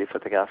parce qu'il est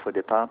photographe au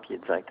départ puis il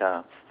est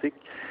directeur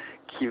artistique,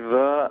 qui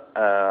va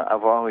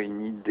avoir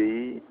une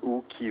idée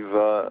ou qui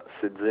va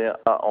se dire,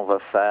 on va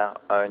faire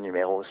un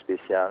numéro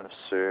spécial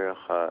sur,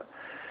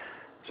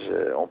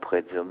 on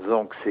pourrait dire,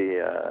 disons que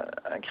c'est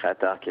un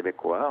créateur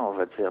québécois, on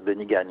va dire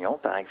Denis Gagnon,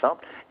 par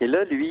exemple. Et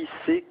là, lui, il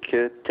sait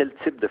que tel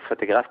type de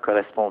photographe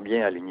correspond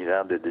bien à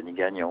l'univers de Denis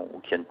Gagnon ou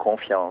qu'il y a une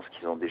confiance,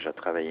 qu'ils ont déjà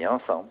travaillé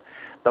ensemble.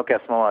 Donc, à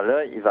ce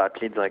moment-là, il va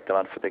appeler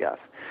directement le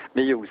photographe.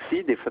 Mais il y a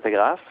aussi des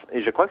photographes,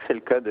 et je crois que c'est le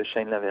cas de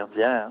Shane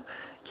Laverdière,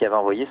 qui avait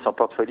envoyé son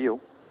portfolio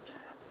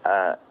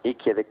et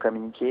qui avait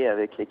communiqué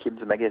avec l'équipe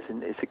du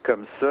magazine. Et c'est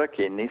comme ça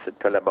qu'est née cette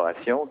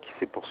collaboration qui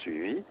s'est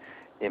poursuivie.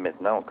 Et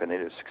maintenant, on connaît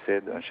le succès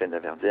d'un Shane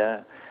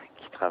Laverdière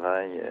qui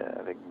travaille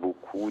avec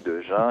beaucoup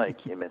de gens et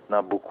qui est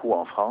maintenant beaucoup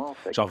en France.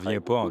 J'en reviens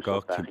pas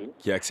encore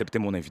qui a accepté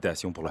mon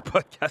invitation pour le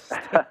podcast.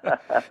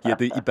 Il a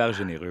été hyper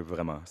généreux,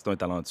 vraiment. C'est un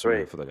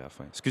talentueux photographe.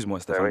 Hein.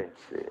 Excuse-moi, Stéphane.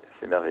 Oui,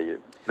 c'est merveilleux.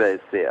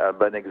 C'est un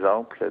bon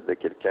exemple de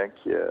quelqu'un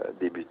qui a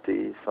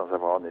débuté sans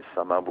avoir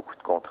nécessairement beaucoup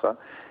de contrats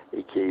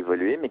et qui a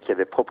évolué, mais qui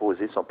avait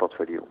proposé son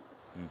portfolio.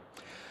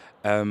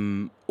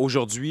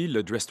 Aujourd'hui,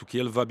 le Dress to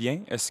Kill va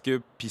bien? Est-ce que,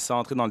 puis sans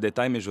entrer dans le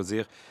détail, mais je veux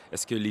dire,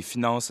 est-ce que les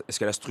finances, est-ce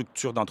que la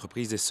structure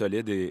d'entreprise est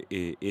solide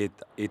et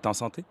est en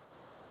santé?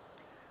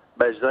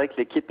 Je dirais que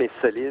l'équipe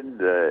est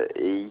solide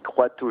et y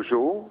croit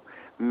toujours,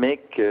 mais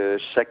que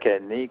chaque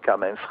année est quand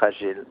même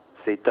fragile.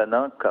 C'est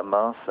étonnant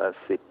comment ça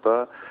c'est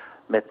pas.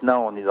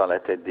 Maintenant, on est dans la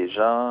tête des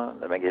gens.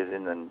 Le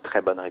magazine a une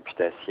très bonne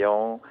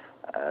réputation.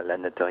 La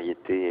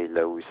notoriété est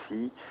là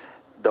aussi.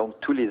 Donc,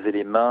 tous les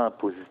éléments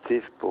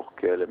positifs pour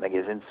que le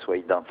magazine soit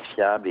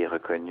identifiable et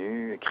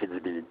reconnu,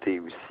 crédibilité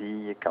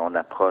aussi, quand on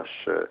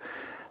approche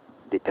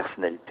des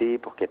personnalités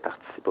pour qu'elles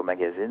participent au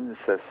magazine,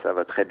 ça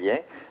va très bien.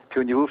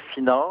 Puis au niveau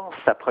finance,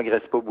 ça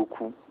progresse pas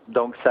beaucoup.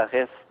 Donc, ça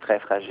reste très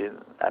fragile.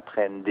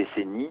 Après une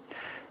décennie,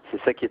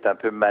 c'est ça qui est un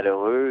peu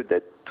malheureux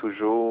d'être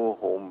toujours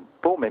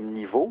pas au même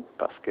niveau,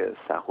 parce que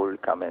ça roule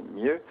quand même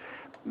mieux.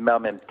 Mais en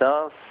même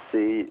temps,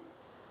 il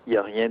n'y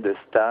a rien de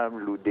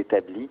stable ou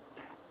d'établi.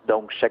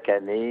 Donc, chaque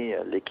année,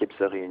 l'équipe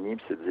se réunit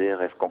pour se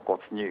dire, est-ce qu'on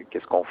continue?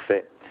 Qu'est-ce qu'on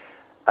fait?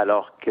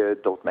 Alors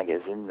que d'autres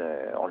magazines,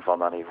 on le vend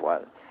dans les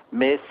voiles.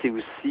 Mais c'est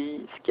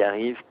aussi ce qui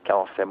arrive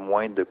quand on fait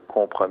moins de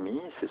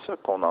compromis. C'est sûr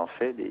qu'on en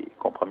fait des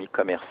compromis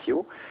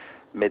commerciaux,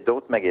 mais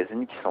d'autres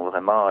magazines qui sont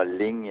vraiment en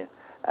ligne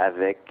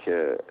avec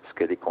ce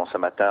que les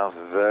consommateurs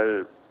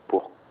veulent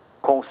pour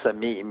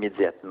consommer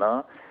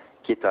immédiatement,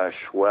 qui est un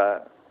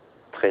choix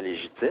très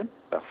légitime,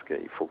 parce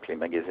qu'il faut que les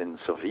magazines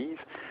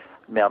survivent,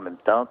 mais en même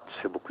temps, tu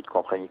fais beaucoup de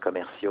compromis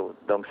commerciaux.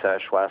 Donc, c'est un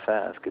choix à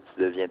faire. Est-ce que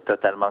tu deviens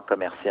totalement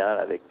commercial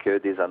avec que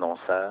des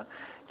annonceurs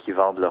qui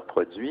vendent leurs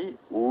produits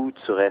ou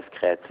tu restes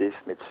créatif,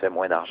 mais tu fais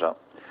moins d'argent?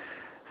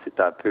 C'est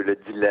un peu le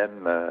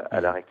dilemme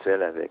à l'heure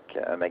actuelle avec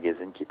un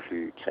magazine qui est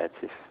plus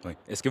créatif. Oui.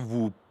 Est-ce que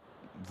vous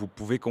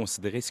pourriez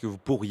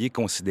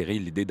considérer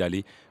l'idée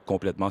d'aller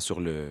complètement sur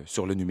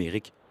le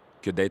numérique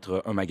que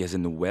d'être un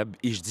magazine web?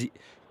 Et je dis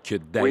que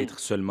d'être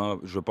seulement,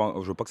 je veux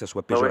pas que ça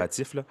soit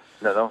péjoratif. Là.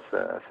 Non,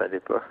 ça l'est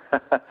pas.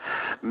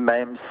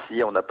 Même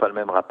si on n'a pas le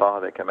même rapport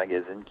avec un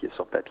magazine qui est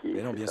sur papier.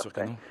 Mais non, bien sûr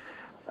que non.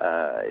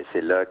 Et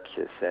c'est là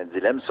que c'est un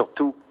dilemme,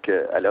 surtout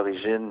qu'à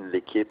l'origine,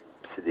 l'équipe,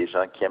 c'est des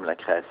gens qui aiment la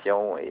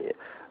création et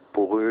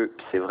pour eux,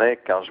 puis c'est vrai,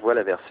 quand je vois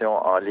la version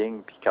en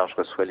ligne, puis quand je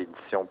reçois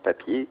l'édition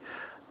papier,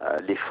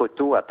 les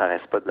photos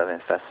apparaissent pas de la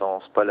même façon,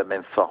 c'est pas le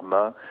même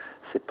format,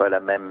 c'est pas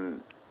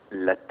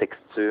la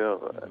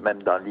texture,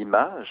 même dans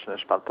l'image,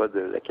 je parle pas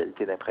de la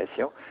qualité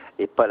d'impression,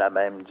 est pas la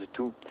même du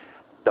tout.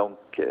 Donc,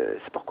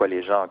 c'est pourquoi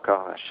les gens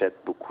encore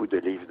achètent beaucoup de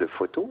livres de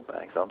photos,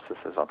 par exemple, ça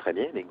se sent très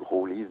bien, les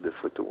gros livres de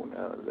photos,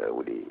 là,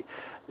 ou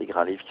les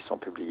grands livres qui sont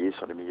publiés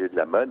sur le milieu de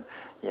la mode,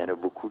 il y en a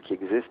beaucoup qui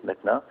existent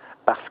maintenant,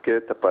 parce que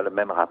tu n'as pas le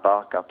même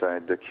rapport quand tu as un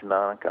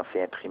document, quand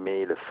c'est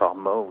imprimé, le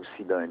format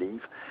aussi d'un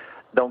livre.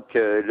 Donc,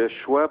 le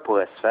choix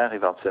pourrait se faire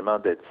éventuellement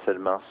d'être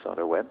seulement sur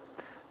le web,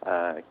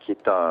 qui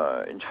est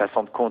une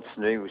façon de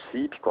continuer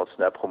aussi, puis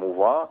continuer à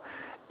promouvoir,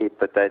 et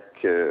peut-être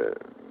que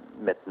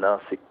maintenant,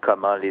 c'est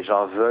comment les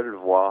gens veulent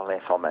voir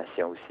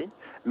l'information aussi.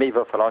 Mais il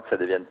va falloir que ça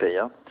devienne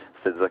payant.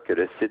 C'est-à-dire que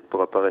le site ne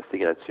pourra pas rester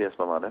gratuit à ce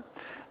moment-là.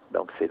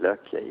 Donc, c'est là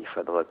qu'il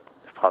faudra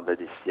prendre la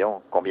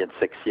décision. Combien de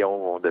sections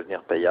vont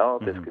devenir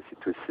payantes? Est-ce que c'est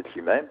tout le site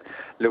lui-même?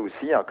 Là aussi,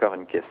 il y a encore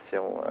une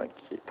question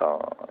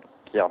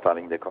qui entre en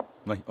ligne de compte.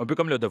 Oui, un peu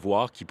comme Le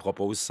Devoir qui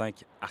propose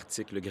 5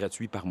 articles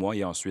gratuits par mois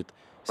et ensuite,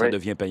 ça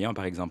devient payant,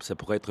 par exemple. Ça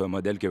pourrait être un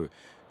modèle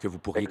que vous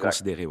pourriez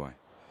considérer, oui.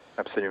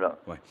 Absolument.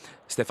 Ouais.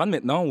 Stéphane,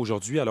 maintenant,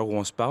 aujourd'hui, à l'heure où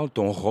on se parle,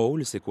 ton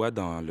rôle, c'est quoi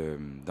dans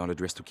le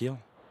Dress to Kill?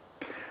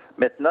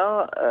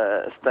 Maintenant,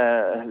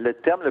 le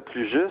terme le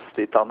plus juste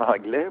est en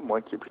anglais, moi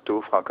qui est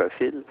plutôt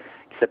francophile,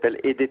 qui s'appelle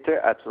Editor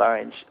at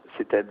Large,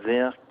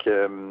 c'est-à-dire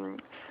que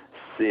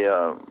c'est,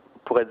 on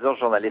pourrait dire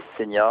journaliste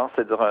senior,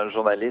 c'est-à-dire un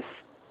journaliste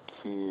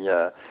qui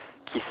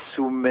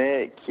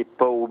soumet, qui n'est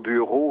pas au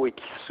bureau et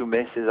qui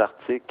soumet ses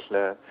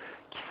articles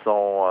qui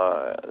sont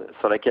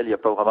sur lesquels il n'y a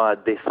pas vraiment à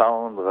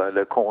défendre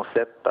le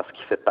concept parce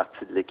qu'il fait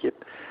partie de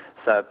l'équipe.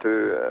 c'est un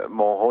peu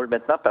mon rôle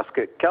maintenant parce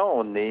que quand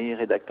on est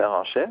rédacteur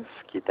en chef,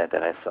 ce qui est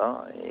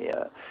intéressant,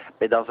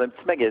 mais dans un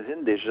petit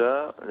magazine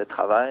déjà, le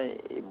travail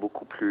est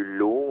beaucoup plus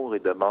lourd et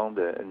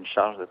demande une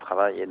charge de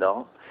travail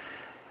énorme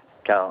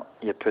quand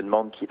il y a peu de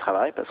monde qui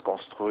travaille parce qu'on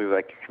se trouve à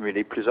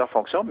accumuler plusieurs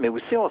fonctions, mais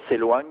aussi on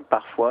s'éloigne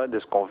parfois de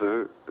ce qu'on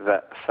veut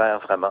faire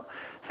vraiment.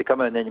 C'est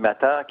comme un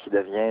animateur qui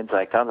devient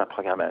directeur de la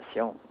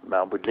programmation. Mais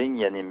en bout de ligne,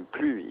 il n'anime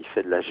plus. Il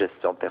fait de la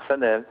gestion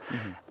personnelle.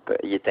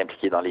 Il est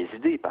impliqué dans les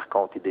idées. Par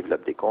contre, il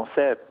développe des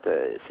concepts.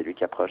 C'est lui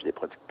qui approche des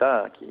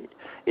producteurs.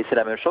 Et c'est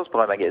la même chose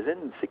pour un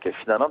magazine. C'est que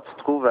finalement, tu te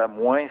trouves à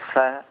moins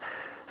faire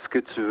ce que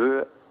tu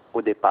veux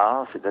au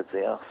départ,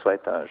 c'est-à-dire soit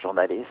être un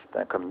journaliste,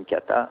 un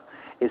communicateur.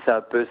 Et c'est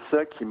un peu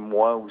ça qui,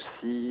 moi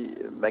aussi,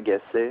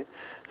 m'agaçait,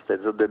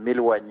 c'est-à-dire de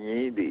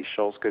m'éloigner des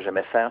choses que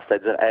j'aimais faire,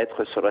 c'est-à-dire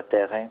être sur le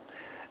terrain,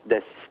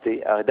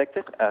 d'assister.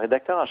 Un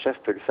rédacteur en chef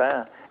peut le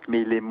faire,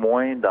 mais il est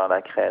moins dans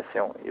la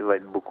création. Il va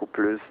être beaucoup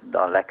plus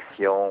dans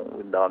l'action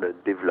ou dans le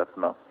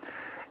développement.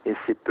 Et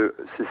c'est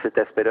cet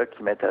aspect-là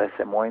qui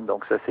m'intéressait moins.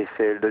 Donc ça s'est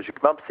fait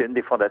logiquement. Puis c'est une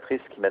des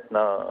fondatrices qui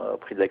maintenant a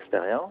pris de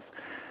l'expérience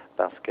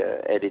parce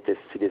qu'elle était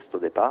styliste au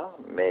départ,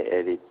 mais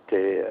elle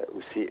était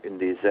aussi une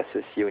des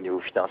associées au niveau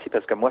financier.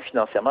 Parce que moi,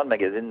 financièrement, le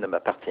magazine ne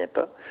m'appartient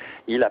pas.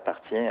 Il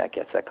appartient à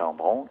Katia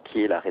Cambron,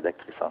 qui est la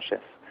rédactrice en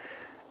chef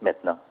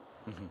maintenant.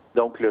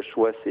 Donc, le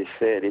choix s'est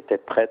fait. Elle était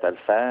prête à le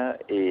faire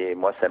et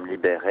moi, ça me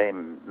libérait,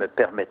 me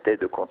permettait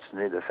de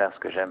continuer de faire ce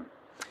que j'aime,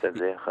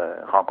 c'est-à-dire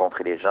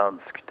rencontrer les gens,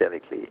 discuter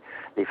avec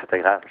les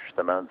photographes,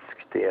 justement,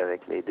 discuter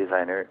avec les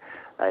designers,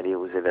 aller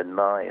aux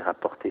événements et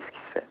rapporter ce qui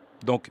se fait.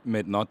 Donc,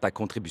 maintenant, ta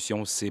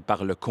contribution, c'est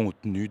par le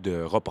contenu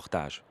de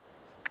reportage.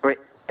 Oui,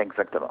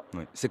 exactement.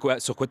 Oui.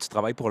 Sur quoi tu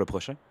travailles pour le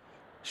prochain?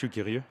 Je suis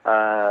curieux.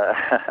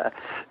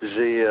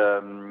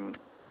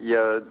 Il y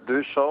a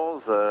deux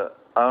choses.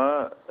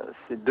 Un,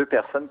 c'est deux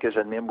personnes que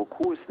j'admire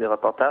beaucoup. C'est des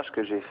reportages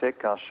que j'ai faits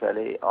quand je suis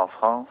allé en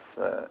France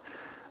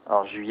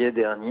en juillet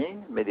dernier,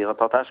 mais des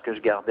reportages que je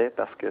gardais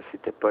parce que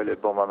c'était pas le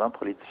bon moment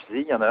pour les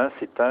diffuser. Il y en a un,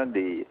 c'est un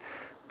des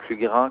plus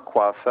grands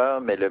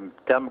coiffeurs, mais le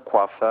terme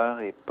coiffeur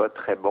est pas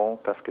très bon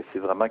parce que c'est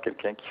vraiment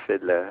quelqu'un qui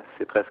fait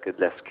c'est presque de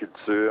la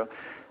sculpture,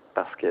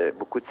 parce que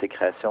beaucoup de ses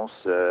créations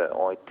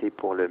ont été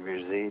pour le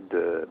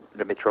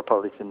le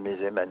Metropolitan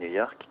Museum à New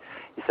York.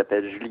 Il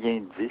s'appelle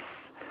Julien Dix.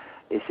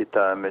 Et c'est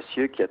un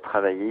monsieur qui a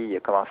travaillé, il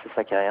a commencé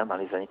sa carrière dans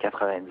les années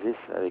 90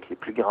 avec les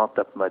plus grands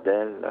top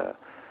modèles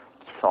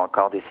qui sont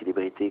encore des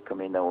célébrités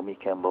comme Naomi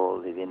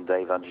Campbell, Linda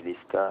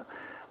Evangelista,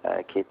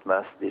 Kate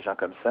Moss, des gens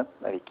comme ça,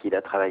 avec qui il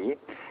a travaillé.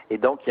 Et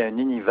donc, il y a un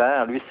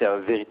univers, lui, c'est un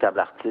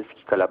véritable artiste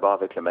qui collabore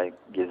avec le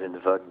magazine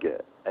Vogue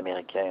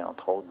américain,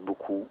 entre autres,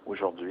 beaucoup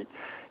aujourd'hui,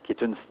 qui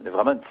est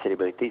vraiment une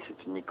célébrité,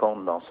 c'est une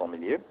icône dans son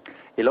milieu.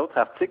 Et l'autre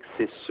article,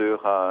 c'est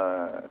sur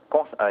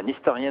un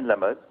historien de la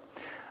mode,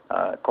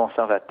 un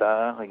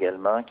conservateur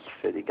également, qui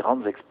fait des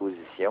grandes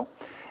expositions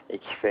et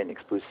qui fait une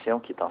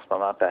exposition qui est en ce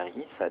moment à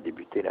Paris, ça a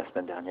débuté la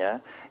semaine dernière,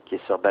 qui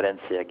est sur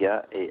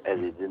Balenciaga et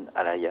Azzedine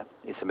Alaïa.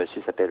 Et ce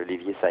monsieur s'appelle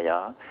Olivier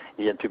Saillard.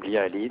 Il vient de publier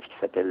un livre qui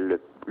s'appelle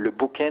le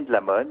bouquin de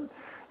la mode.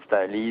 C'est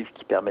un livre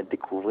qui permet de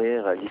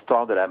découvrir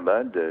l'histoire de la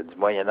mode du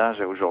Moyen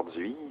Âge à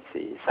aujourd'hui.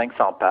 C'est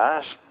 500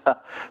 pages,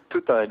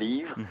 tout un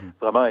livre,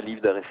 vraiment un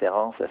livre de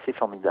référence assez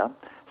formidable.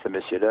 Ce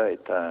monsieur-là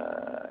est un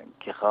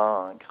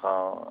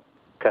grand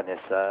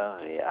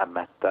connaisseur et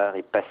amateur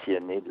et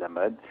passionné de la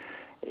mode.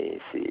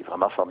 Et c'est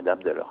vraiment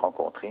formidable de le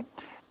rencontrer.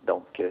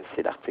 Donc,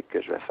 c'est l'article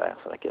que je vais faire,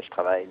 sur lequel je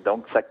travaille.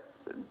 Donc,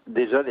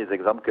 déjà, les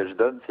exemples que je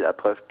donne, c'est la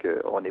preuve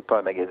qu'on n'est pas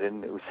un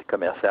magazine aussi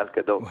commercial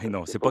que d'autres. Oui,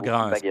 non, c'est pas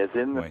grand.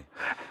 Magazine.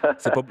 Oui.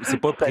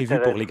 C'est pas prévu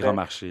pour les grands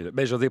marchés.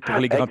 Ben, je veux dire, pour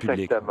les grands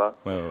publics. Exactement.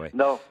 Oui.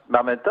 Non, mais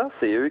en même temps,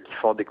 c'est eux qui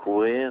font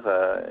découvrir,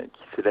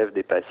 qui soulèvent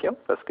des passions,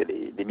 parce que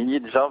des milliers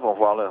de gens vont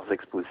voir leurs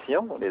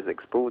expositions. Les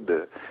expos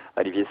de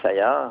Olivier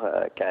Saillard,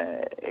 quand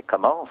elles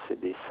commencent, c'est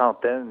des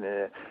centaines,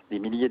 des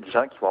milliers de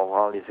gens qui vont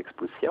voir les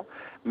expositions.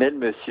 Mais le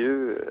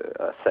monsieur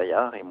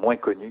Saillard est moins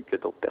connu que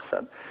d'autres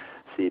personnes.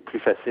 C'est plus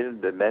facile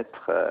de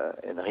mettre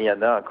une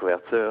Rihanna en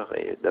couverture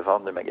et de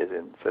vendre le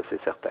magazine, ça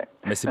c'est certain.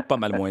 Mais c'est pas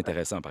mal moins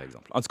intéressant, par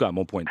exemple. En tout cas, de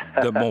mon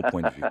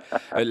point de vue.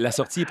 La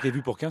sortie est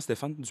prévue pour quand,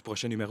 Stéphane, du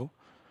prochain numéro?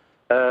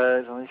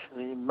 Janvier,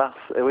 février, mars.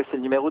 Oui, c'est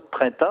le numéro de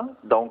printemps,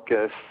 donc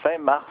fin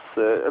mars,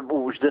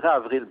 ou je dirais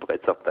avril pour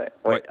être certain.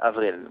 Oui,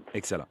 avril.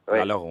 Excellent. Oui.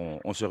 Alors,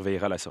 on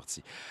surveillera la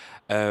sortie.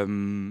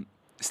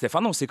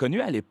 Stéphane, on s'est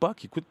connus à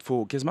l'époque, écoute, il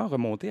faut quasiment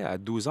remonter à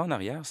 12 ans en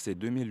arrière,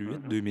 c'était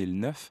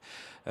 2008-2009,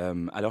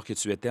 alors que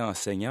tu étais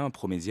enseignant en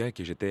promédia et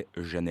que j'étais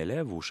jeune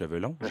élève aux cheveux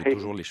longs. J'ai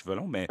toujours les cheveux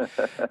longs, mais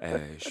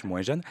je suis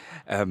moins jeune.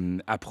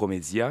 À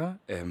Promédia,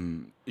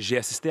 j'ai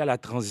assisté à la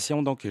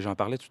transition, donc j'en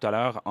parlais tout à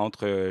l'heure,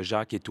 entre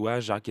Jacques et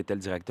toi. Jacques était le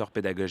directeur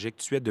pédagogique.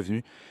 Tu es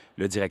devenu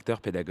le directeur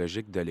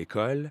pédagogique de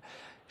l'école.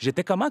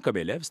 J'étais comment comme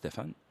élève,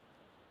 Stéphane?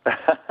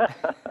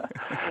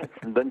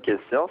 C'est une bonne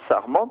question.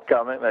 Ça remonte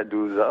quand même à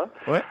 12 ans.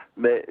 Ouais.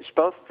 Mais je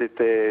pense que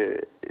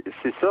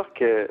c'est sûr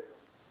que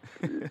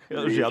J'ai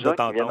Les hâte de gens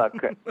qui viennent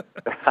t'entendre.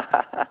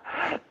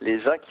 les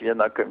gens qui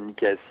viennent en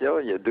communication,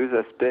 il y a deux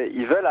aspects.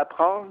 Ils veulent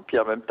apprendre, puis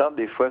en même temps,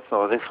 des fois,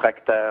 sont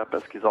réfractaires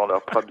parce qu'ils ont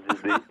leurs propres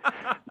idées.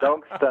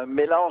 Donc, c'est un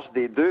mélange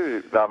des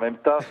deux. Mais en même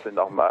temps, c'est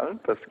normal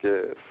parce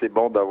que c'est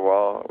bon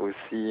d'avoir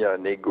aussi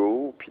un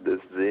ego, puis de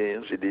se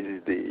dire, j'ai des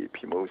idées,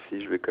 puis moi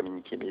aussi, je veux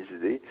communiquer mes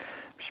idées.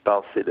 Puis je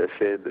pense que c'est le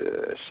fait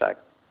de chaque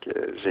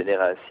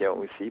génération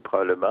aussi,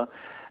 probablement,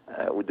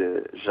 ou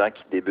de gens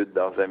qui débutent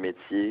dans un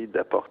métier,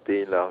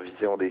 d'apporter leur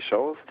vision des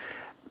choses.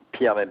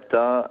 Puis en même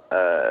temps,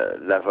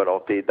 la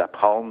volonté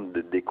d'apprendre,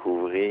 de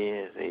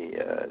découvrir et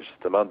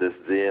justement de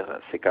se dire,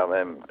 c'est quand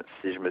même,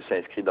 si je me suis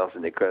inscrit dans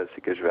une école,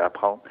 c'est que je vais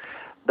apprendre.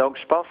 Donc,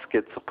 je pense que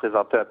tu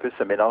représentais un peu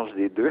ce mélange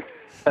des deux,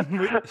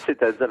 Oui.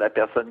 c'est-à-dire la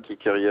personne qui est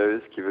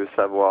curieuse, qui veut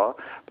savoir,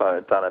 puis en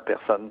même temps la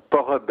personne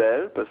pas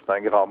rebelle, parce que c'est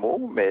un grand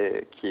mot,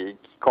 mais qui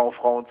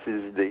confronte ses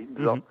idées,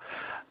 disons.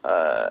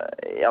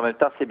 Et en même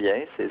temps, c'est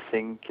bien, c'est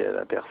signe que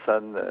la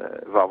personne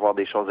va avoir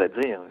des choses à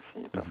dire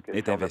aussi, parce que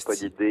Est si on n'a pas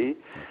investi. d'idées, Ouais.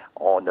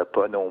 on n'a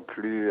pas non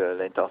plus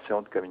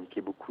l'intention de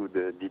communiquer beaucoup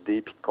d'idées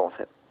et de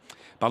concepts.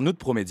 Parle-nous de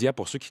Promédia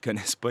pour ceux qui ne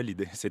connaissent pas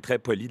l'idée. C'est très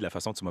poli de la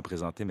façon dont tu m'as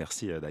présenté.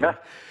 Merci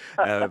d'ailleurs.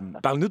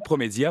 Parle-nous de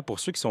Promédia pour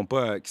ceux qui sont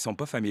pas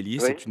familiers.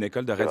 Oui, C'est une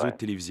école de c'est radio et vrai. de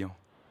télévision.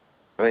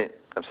 Oui,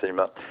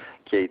 absolument.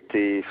 Qui a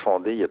été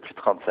fondée il y a plus de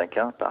 35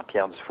 ans par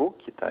Pierre Dufault,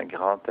 qui est un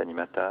grand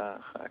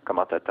animateur,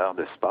 commentateur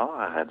de sport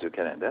à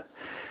Radio-Canada,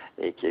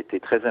 et qui a été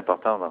très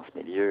important dans ce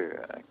milieu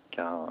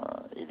quand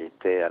il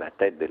était à la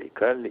tête de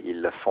l'école.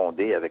 Il l'a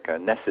fondé avec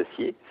un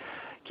associé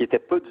qui n'était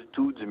pas du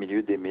tout du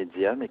milieu des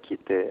médias, mais qui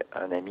était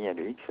un ami à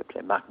lui, qui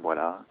s'appelait Marc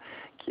Boilard,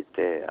 qui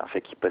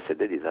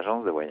possédait des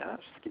agences de voyage,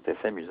 ce qui était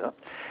assez amusant.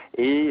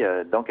 Et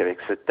donc, avec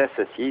cet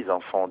associé, ils ont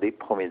fondé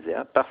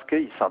Promédia parce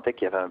qu'ils sentaient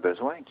qu'il y avait un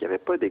besoin, qu'il n'y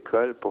avait pas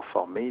d'école pour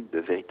former de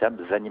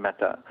véritables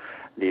animateurs.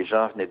 Les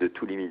gens venaient de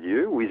tous les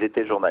milieux, où ils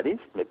étaient journalistes,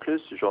 mais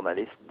plus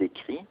journalistes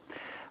d'écrit,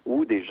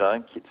 ou des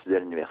gens qui étudiaient à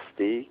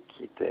l'université,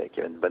 qui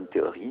avaient une bonne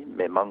théorie,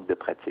 mais manquent de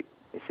pratique.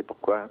 Et c'est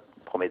pourquoi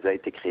Promédia a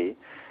été créé.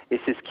 Et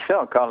c'est ce qui fait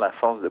encore la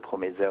force de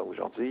Promédia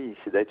aujourd'hui,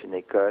 c'est d'être une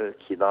école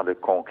qui est dans le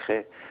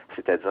concret,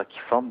 c'est-à-dire qui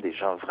forme des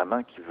gens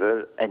vraiment qui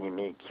veulent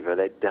animer, qui veulent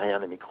être derrière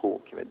le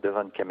micro, qui veulent être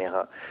devant une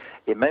caméra.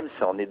 Et même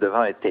si on est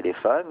devant un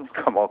téléphone,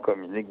 comme on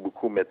communique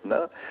beaucoup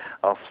maintenant,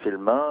 en se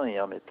filmant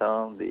et en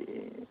mettant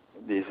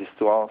des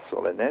histoires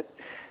sur le net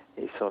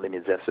et sur les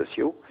médias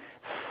sociaux,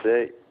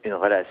 c'est une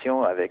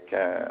relation avec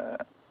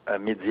un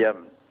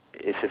médium.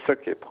 Et c'est ça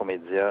que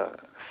Promédia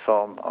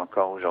forme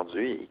encore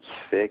aujourd'hui et qui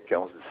fait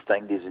qu'on se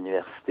distingue des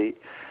universités,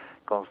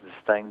 qu'on se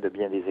distingue de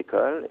bien des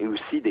écoles et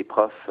aussi des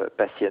profs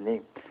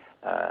passionnés.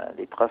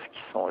 Les profs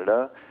qui sont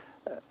là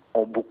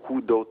ont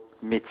beaucoup d'autres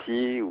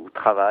métiers ou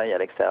travaillent à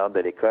l'extérieur de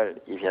l'école.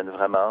 Ils viennent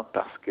vraiment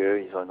parce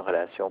qu'ils ont une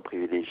relation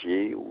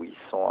privilégiée ou ils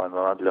sont à un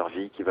moment de leur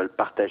vie qui veulent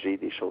partager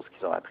des choses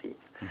qu'ils ont apprises.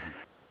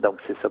 Donc,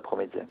 c'est ça,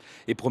 Promédia.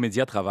 Et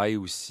Promédia travaille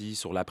aussi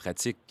sur la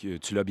pratique.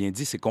 Tu l'as bien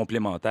dit, c'est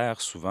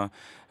complémentaire souvent.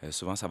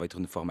 Souvent, ça va être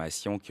une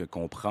formation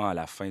qu'on prend à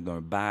la fin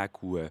d'un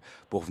bac ou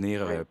pour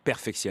venir Oui.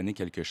 perfectionner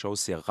quelque chose.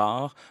 C'est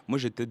rare. Moi,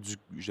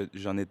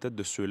 j'en étais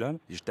de ceux-là.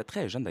 J'étais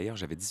très jeune d'ailleurs,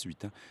 j'avais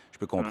 18 ans. Je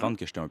peux comprendre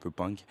que j'étais un peu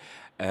punk.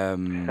 Euh,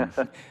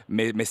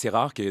 mais c'est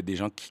rare que des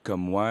gens qui,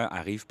 comme moi,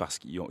 arrivent parce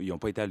qu'ils n'ont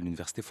pas été à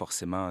l'université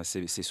forcément.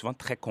 C'est souvent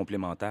très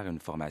complémentaire à une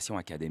formation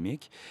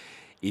académique.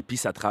 Et puis,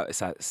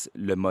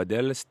 le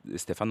modèle,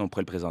 Stéphane, on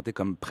pourrait le présenter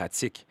comme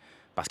pratique.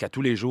 Parce qu'à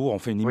tous les jours, on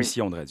fait une Oui,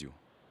 émission de radio.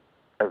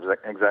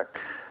 exact.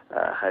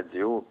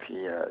 Radio,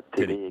 puis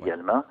Télé, télé oui.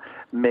 également.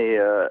 Mais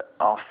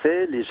en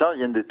fait, les gens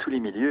viennent de tous les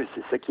milieux.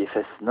 C'est ça qui est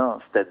fascinant.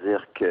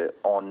 C'est-à-dire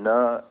qu'on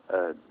a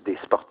des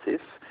sportifs,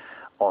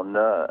 on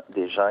a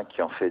des gens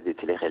qui ont fait des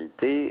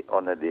téléréalités,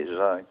 on a des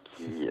gens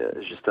qui,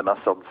 justement,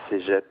 sortent du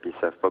cégep et ne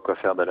savent pas quoi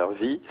faire de leur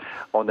vie.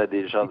 On a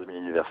des gens du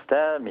milieu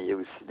universitaire, mais il y a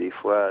aussi des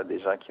fois des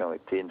gens qui ont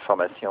été une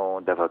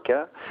formation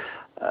d'avocat,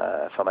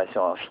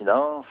 formation en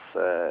finance.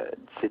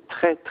 C'est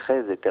très,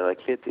 très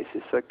hétéroclite et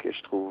c'est ça que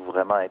je trouve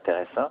vraiment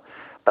intéressant.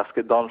 Parce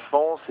que dans le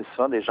fond, c'est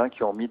souvent des gens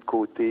qui ont mis de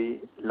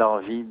côté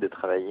l'envie de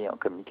travailler en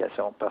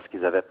communication parce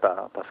qu'ils avaient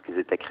peur, parce qu'ils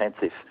étaient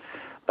craintifs,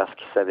 parce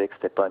qu'ils savaient que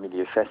c'était pas un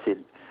milieu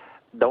facile.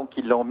 Donc,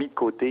 ils l'ont mis de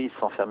côté, ils se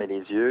sont fermés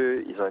les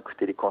yeux, ils ont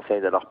écouté les conseils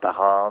de leurs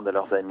parents, de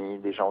leurs amis,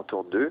 des gens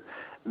autour d'eux,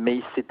 mais ils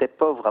ne s'étaient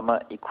pas vraiment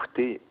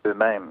écoutés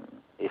eux-mêmes.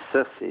 Et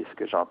ça, c'est ce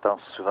que j'entends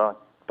souvent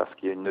parce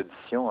qu'il y a une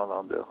audition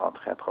avant de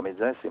rentrer à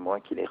Promédia, c'est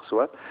moi qui les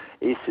reçois,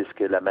 et c'est ce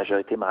que la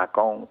majorité me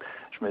raconte.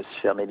 Je me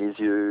suis fermé les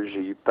yeux,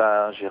 j'ai eu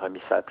peur, j'ai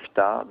remis ça plus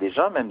tard. Des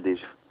gens,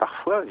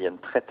 parfois, viennent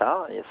très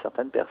tard. Il y a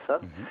certaines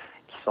personnes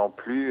qui sont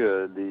plus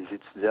des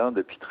étudiants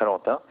depuis très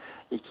longtemps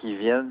et qui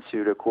viennent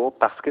suivre le cours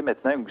parce que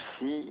maintenant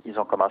aussi, ils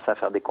ont commencé à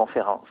faire des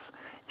conférences.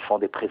 Ils font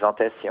des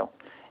présentations.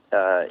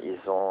 Ils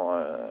ont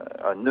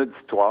un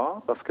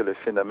auditoire parce que le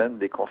phénomène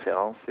des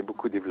conférences s'est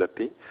beaucoup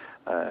développé,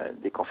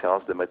 des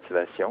conférences de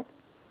motivation.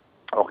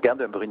 On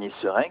regarde un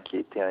Bruni-Surin qui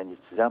était un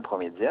étudiant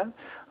promédian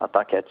en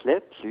tant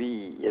qu'athlète.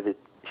 Lui, il avait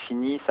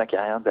fini sa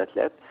carrière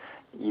d'athlète.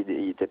 Il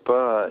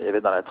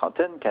avait dans la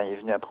trentaine quand il est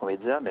venu à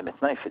Promédia, mais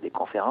maintenant il fait des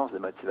conférences de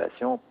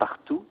motivation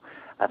partout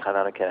à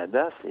travers le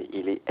Canada,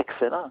 il est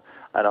excellent,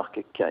 alors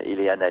qu'il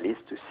est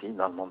analyste aussi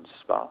dans le monde du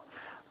sport.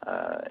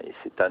 Et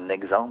c'est un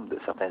exemple de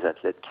certains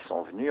athlètes qui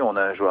sont venus. On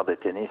a un joueur de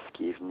tennis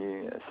qui est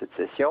venu cette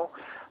session,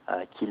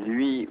 qui,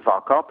 lui, va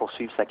encore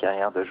poursuivre sa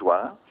carrière de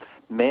joueur,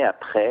 mais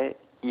après,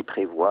 il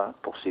prévoit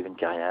poursuivre une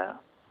carrière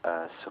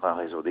sur un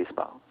réseau des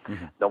sports.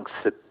 Donc,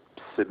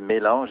 ce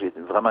mélange est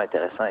vraiment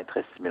intéressant et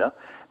très stimulant.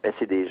 Mais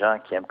c'est des gens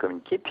qui aiment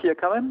communiquer. Puis il y a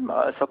quand même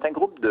un certain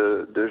groupe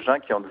de gens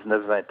qui ont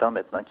 19-20 ans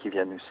maintenant qui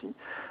viennent aussi.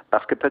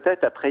 Parce que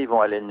peut-être après, ils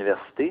vont aller à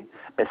l'université,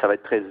 mais ça va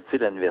être très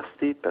utile à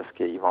l'université parce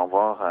qu'ils vont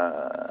avoir,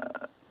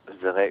 je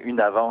dirais,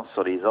 une avance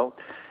sur les autres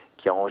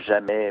qui n'ont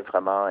jamais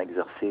vraiment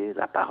exercé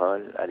la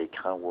parole à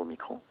l'écran ou au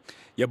micro.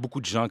 Il y a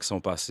beaucoup de gens qui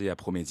sont passés à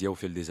Promédia au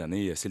fil des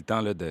années. C'est le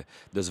temps là,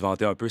 de se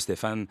vanter un peu,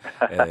 Stéphane.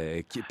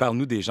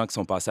 Parle-nous des gens qui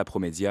sont passés à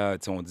Promédia.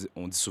 On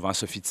dit souvent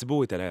Sophie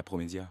Thibault est allée à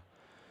Promédia.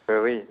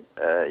 Oui.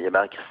 Il y a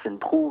Marie-Christine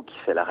Proulx qui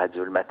fait la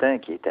radio le matin,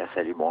 qui était à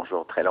Salut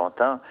Bonjour très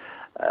longtemps.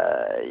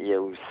 Il y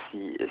a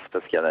aussi, c'est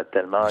parce qu'il y en a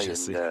tellement,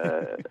 il y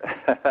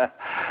a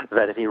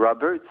Valérie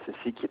Roberts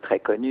aussi qui est très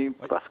connue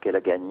parce qu'elle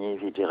a gagné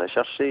VJ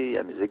Recherché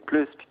à Musique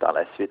Plus, puis par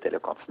la suite elle a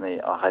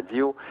continué en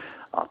radio,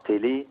 en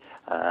télé,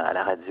 à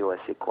la radio à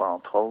C'est quoi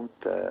entre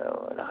autres,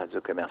 la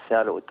radio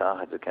commerciale, autant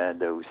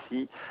Radio-Canada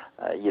aussi.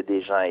 Il y a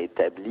des gens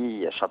établis, il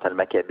y a Chantal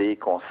Maccabé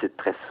qu'on cite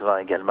très souvent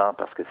également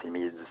parce que c'est le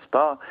milieu du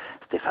sport,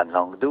 Stéphane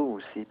Langdo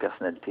aussi,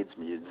 personnalité du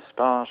milieu du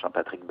sport,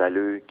 Jean-Patrick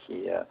Balleux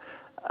qui est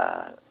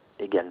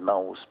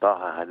également au sport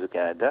à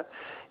Radio-Canada.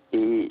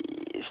 Et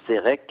je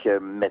dirais que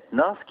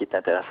maintenant, ce qui est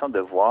intéressant de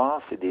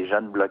voir, c'est des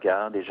jeunes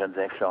blogueurs, des jeunes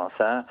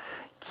influenceurs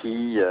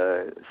qui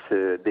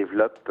se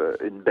développent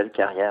une belle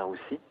carrière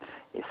aussi.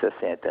 Et ça,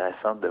 c'est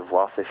intéressant de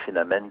voir ce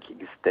phénomène qui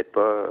n'existait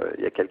pas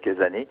il y a quelques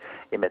années.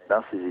 Et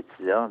maintenant, ces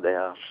étudiants,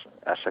 d'ailleurs,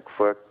 à chaque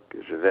fois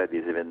que je vais à des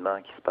événements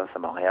qui se passent à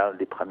Montréal,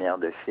 des premières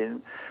de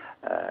films,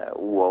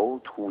 ou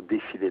autres, ou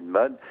défilés de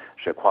mode,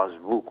 je croise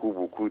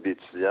beaucoup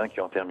d'étudiants qui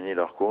ont terminé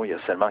leur cours il y a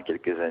seulement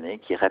quelques années,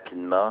 qui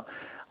rapidement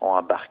ont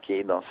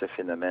embarqué dans ce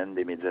phénomène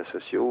des médias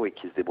sociaux et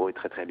qui se débrouillent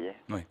très, très bien.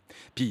 Oui.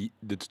 Puis,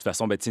 de toute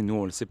façon, nous,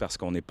 on le sait parce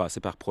qu'on est passé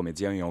par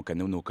Promédia et on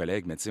connaît nos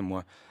collègues. Mais tu sais,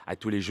 moi, à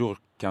tous les jours,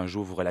 quand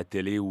j'ouvre la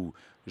télé ou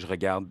je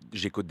regarde,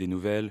 j'écoute des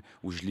nouvelles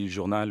ou je lis le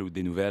journal ou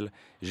des nouvelles,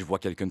 je vois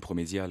quelqu'un de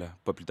Promédia, là.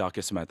 Pas plus tard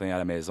que ce matin à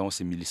la maison,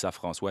 c'est Mélissa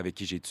François avec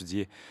qui j'ai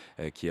étudié.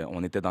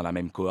 On était dans la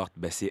même cohorte.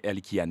 C'est elle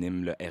qui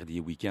anime le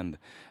RDA Weekend.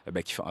 En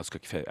tout cas,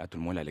 qui fait à tout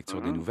le moins la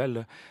lecture des nouvelles,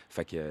 là.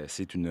 Fait que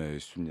c'est une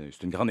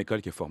grande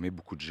école qui a formé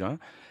beaucoup de gens.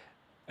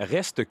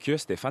 Reste que,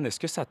 Stéphane, est-ce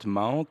que ça te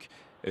manque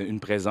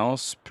une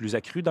présence plus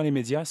accrue dans les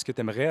médias? Est-ce que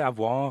tu aimerais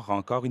avoir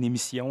encore une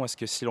émission? Est-ce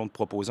que si l'on te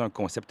proposait un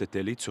concept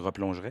télé, tu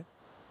replongerais?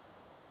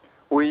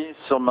 Oui,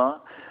 sûrement.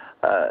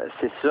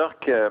 C'est sûr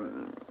que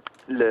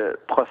le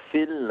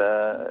profil,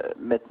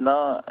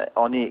 maintenant,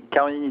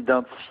 quand on est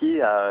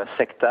identifié à un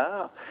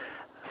secteur,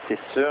 c'est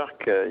sûr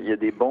qu'il y a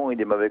des bons et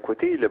des mauvais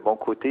côtés. Le bon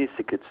côté,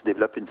 c'est que tu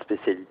développes une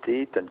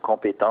spécialité, tu as une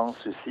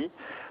compétence aussi.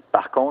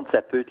 Par contre,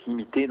 ça peut te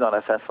limiter dans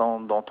la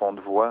façon dont on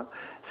te voit.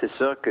 C'est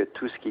sûr que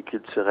tout ce qui est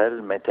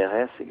culturel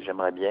m'intéresse et que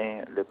j'aimerais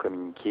bien le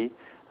communiquer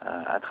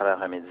à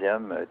travers un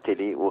médium,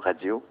 télé ou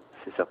radio.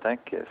 C'est certain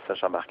que ça,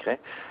 j'embarquerais.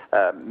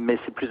 Mais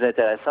c'est plus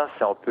intéressant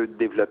si on peut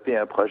développer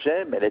un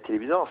projet. Mais la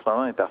télévision, en ce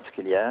moment, est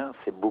particulière.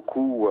 C'est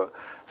beaucoup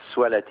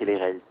soit la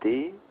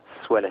télé-réalité,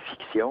 soit la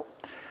fiction,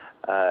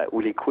 ou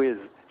les quiz.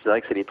 Je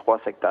dirais que c'est les trois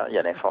secteurs. Il y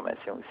a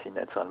l'information aussi,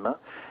 naturellement.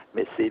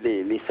 Mais c'est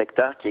les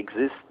secteurs qui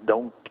existent.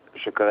 Donc,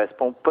 je ne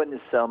corresponds pas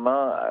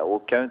nécessairement à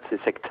aucun de ces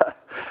secteurs.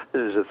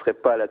 Je ne serais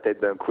pas à la tête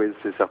d'un quiz,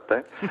 c'est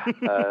certain.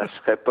 Je ne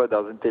serais pas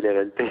dans une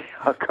télé-réalité,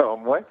 encore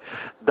moins.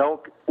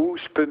 Donc, où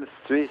je peux me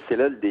situer, c'est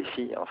là le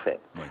défi, en fait.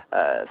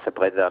 Ça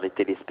pourrait être vers les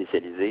télés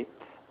spécialisées,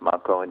 mais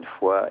encore une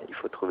fois, il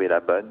faut trouver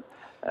la bonne.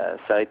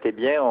 Ça aurait été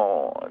bien,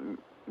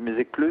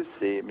 Musique Plus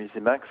et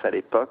Musimax, à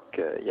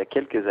l'époque, il y a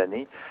quelques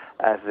années,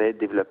 avaient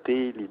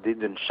développé l'idée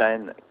d'une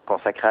chaîne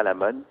consacrée à la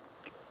mode,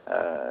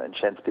 une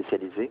chaîne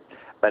spécialisée.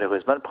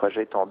 Malheureusement, le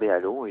projet est tombé à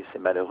l'eau et c'est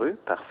malheureux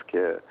parce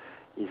que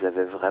ils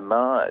avaient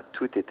vraiment,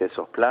 tout était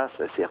sur place,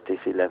 le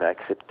CRTC l'avait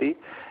accepté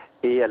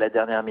et à la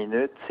dernière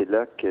minute, c'est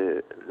là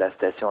que la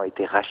station a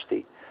été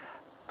rachetée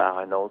par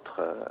un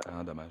autre...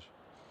 dommage.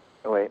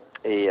 Oui,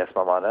 et à ce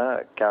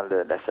moment-là, quand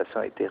la station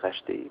a été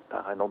rachetée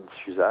par un autre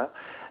diffuseur,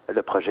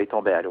 le projet est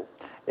tombé à l'eau.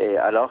 Et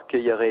alors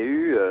qu'il y aurait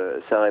eu,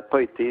 ça n'aurait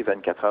pas été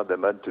 24 heures de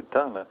mode tout le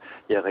temps, là.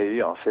 Il y aurait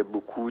eu en fait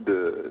beaucoup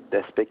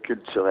d'aspects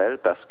culturels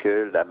parce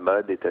que la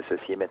mode est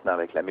associée maintenant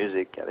avec la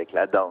musique, avec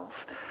la danse,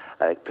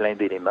 avec plein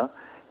d'éléments.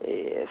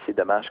 Et c'est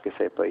dommage que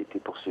ça n'ait pas été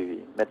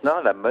poursuivi.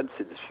 Maintenant, la mode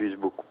se diffuse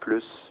beaucoup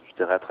plus, je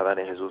dirais, à travers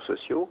les réseaux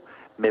sociaux,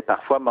 mais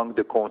parfois manque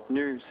de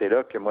contenu. C'est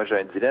là que moi j'ai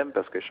un dilemme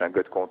parce que je suis un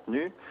gars de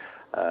contenu.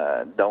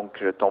 Donc,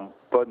 je tombe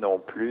pas non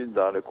plus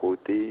dans le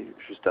côté,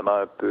 justement,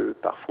 un peu,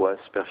 parfois,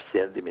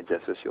 superficiel des médias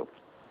sociaux.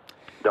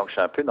 Donc, je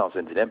suis un peu dans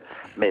un dilemme,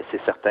 mais c'est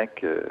certain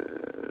que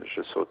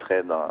je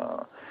sauterais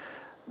dans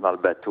le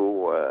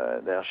bateau.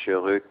 D'ailleurs, je suis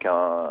heureux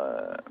quand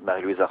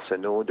Marie-Louise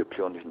Arsenault, de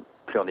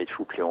Plus on est de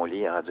fou, plus on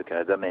lit.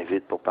 Radio-Canada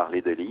m'invite pour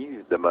parler de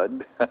livres, de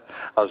mode,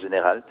 en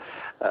général.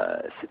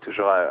 C'est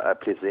toujours un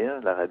plaisir.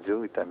 La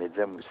radio est un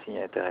médium aussi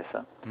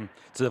intéressant.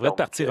 Tu devrais te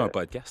partir un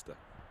podcast.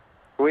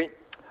 Oui.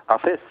 En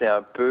fait, c'est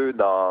un peu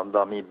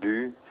dans mes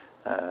buts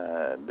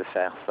de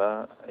faire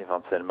ça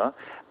éventuellement.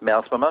 Mais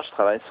en ce moment, je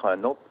travaille sur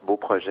un autre beau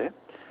projet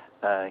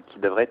qui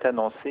devrait être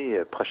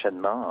annoncé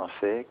prochainement, en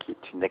fait, qui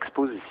est une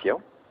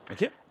exposition.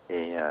 OK.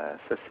 Et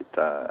ça,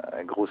 c'est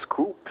un gros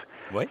scoop.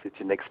 Oui. C'est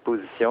une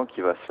exposition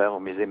qui va se faire au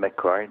musée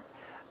McCord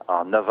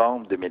en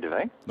novembre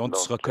 2020. Donc, tu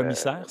seras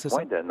commissaire, c'est ça?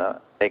 Moins d'un an.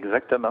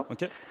 Exactement.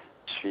 OK.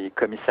 Je suis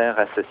commissaire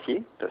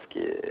associé, parce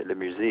que le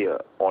musée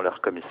ont leur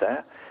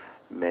commissaire.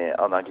 Mais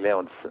en anglais,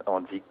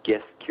 on dit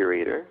guest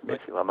curator, mais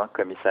c'est vraiment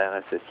commissaire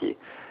associé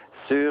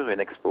sur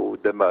une expo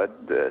de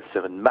mode,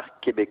 sur une marque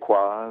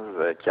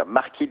québécoise qui a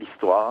marqué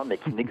l'histoire, mais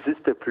qui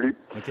n'existe plus.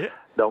 Okay.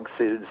 Donc,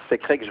 c'est le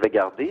secret que je vais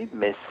garder,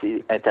 mais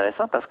c'est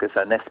intéressant parce que c'est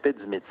un aspect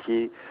du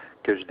métier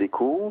que je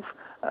découvre,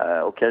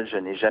 auquel je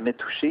n'ai jamais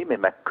touché, mais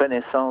ma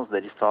connaissance de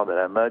l'histoire de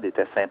la mode est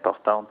assez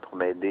importante pour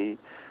m'aider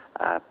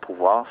à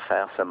pouvoir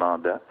faire ce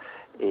mandat.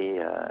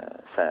 Et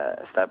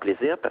c'est un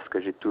plaisir parce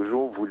que j'ai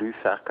toujours voulu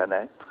faire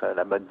connaître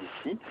la mode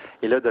d'ici.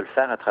 Et là, de le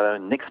faire à travers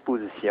une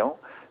exposition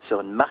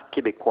sur une marque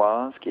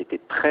québécoise qui a été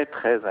très,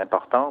 très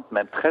importante,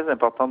 même très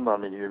importante dans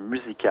le milieu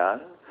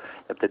musical.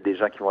 Il y a peut-être des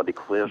gens qui vont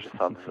découvrir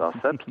juste en disant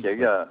ça, puis il y a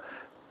eu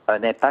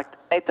un impact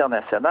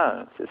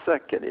international. C'est ça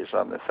que les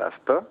gens ne savent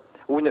pas,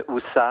 ou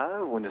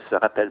savent, ou ne se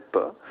rappellent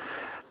pas.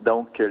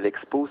 Donc,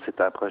 l'expo,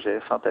 c'est un projet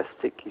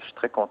fantastique et je suis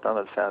très content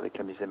de le faire avec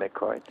le musée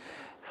McCoy.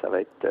 Ça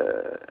va être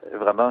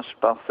vraiment, je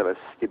pense, ça va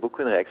susciter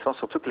beaucoup de réactions,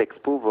 surtout que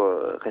l'expo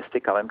va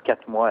rester quand même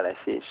 4 mois à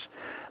l'affiche.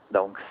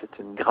 Donc, c'est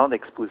une grande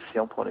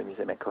exposition pour le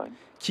musée McCoy.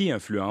 Qui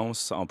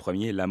influence en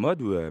premier, la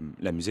mode ou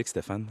la musique,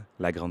 Stéphane?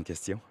 La grande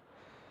question.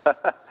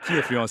 Qui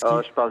influence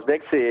qui? Je pense bien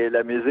que c'est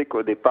la musique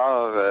au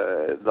départ,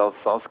 dans le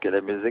sens que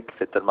la musique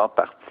fait tellement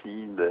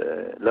partie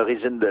de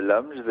l'origine de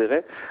l'homme, je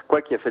dirais.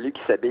 Quoi qu'il a fallu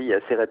qu'il s'habille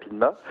assez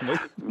rapidement. Oui.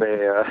 Mais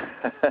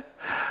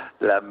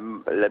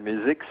la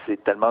musique s'est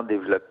tellement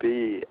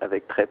développée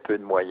avec très peu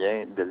de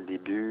moyens dès le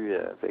début,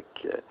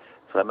 avec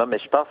vraiment. Mais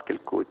je pense que le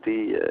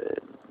côté,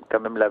 quand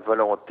même, la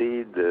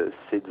volonté de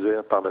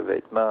séduire par le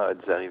vêtement a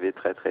dû arriver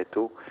très très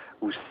tôt.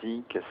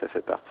 Aussi que ça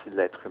fait partie de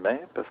l'être humain,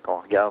 parce qu'on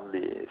regarde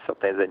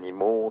certains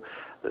animaux,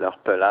 leur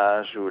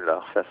pelage ou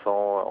leur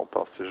façon, on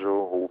pense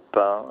toujours aux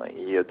paons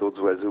et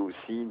d'autres oiseaux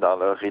aussi, dans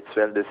leur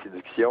rituel de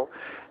séduction,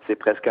 c'est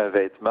presque un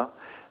vêtement.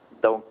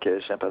 Donc, j'ai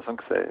l'impression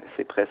que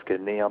c'est presque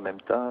né en même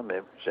temps,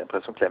 mais j'ai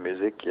l'impression que la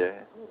musique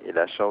est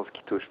la chose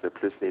qui touche le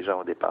plus les gens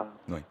au départ.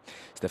 Oui.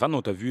 Stéphane,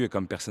 on t'a vu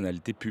comme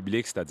personnalité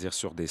publique, c'est-à-dire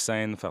sur des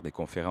scènes, faire des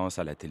conférences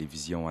à la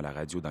télévision, à la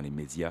radio, dans les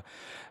médias.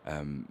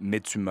 Mais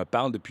tu me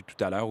parles depuis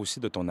tout à l'heure aussi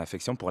de ton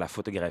affection pour la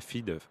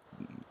photographie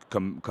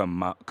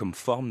comme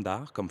forme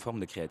d'art, comme forme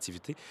de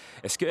créativité.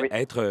 Est-ce que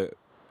être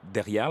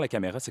derrière la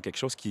caméra, c'est quelque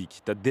chose qui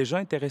t'a déjà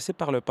intéressé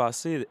par le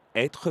passé,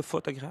 être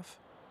photographe?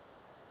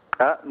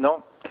 Ah,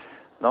 non.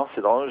 Non,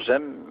 c'est drôle.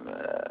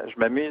 Je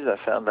m'amuse à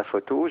faire de la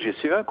photo. J'ai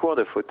suivi un cours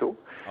de photo.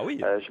 Ah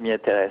oui? Je m'y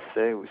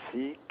intéressais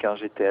aussi quand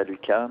j'étais à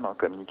l'UQAM en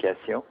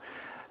communication.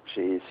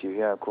 J'ai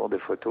suivi un cours de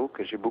photo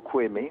que j'ai beaucoup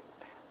aimé.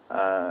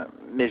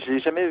 Mais je l'ai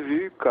jamais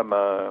vu comme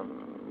un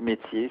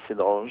métier. C'est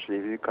drôle. Je l'ai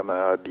vu comme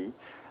un hobby.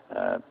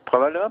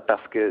 Probablement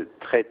parce que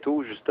très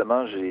tôt,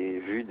 justement, j'ai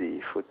vu des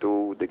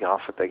photos de grands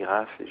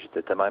photographes et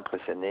j'étais tellement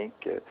impressionné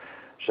que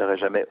j'aurais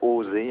jamais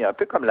osé. Un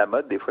peu comme la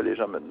mode, des fois les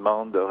gens me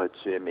demandent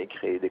aurais-tu aimé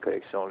créer des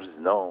collections? Je dis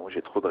non,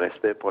 j'ai trop de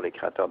respect pour les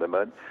créateurs de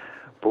mode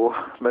pour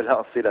me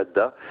lancer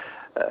là-dedans.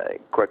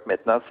 Quoique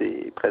maintenant,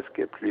 c'est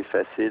presque plus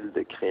facile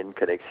de créer une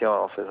collection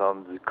en faisant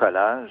du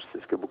collage.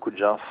 C'est ce que beaucoup de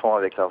gens font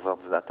avec leurs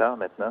ordinateurs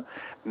maintenant.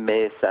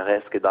 Mais ça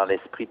reste que dans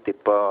l'esprit, tu n'es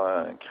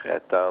pas un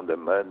créateur de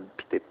mode,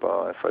 puis tu n'es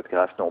pas un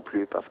photographe non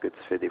plus parce que tu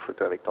fais des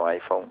photos avec ton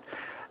iPhone.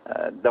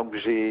 Donc,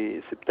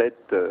 c'est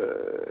peut-être,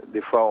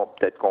 des fois,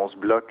 peut-être qu'on se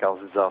bloque en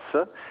se disant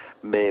ça,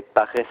 mais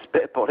par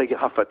respect pour les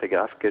grands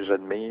photographes que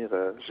j'admire,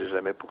 j'ai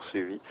jamais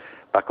poursuivi.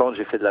 Par contre,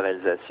 j'ai fait de la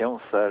réalisation,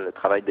 ça, le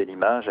travail de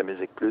l'image, à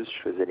Musique Plus,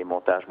 je faisais les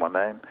montages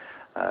moi-même,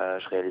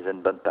 je réalisais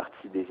une bonne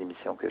partie des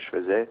émissions que je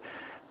faisais.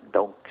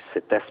 Donc,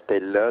 cet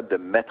aspect-là de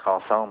mettre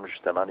ensemble,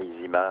 justement, les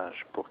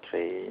images pour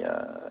créer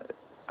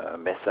un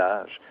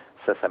message,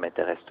 ça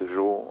m'intéresse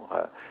toujours.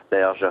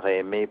 D'ailleurs, j'aurais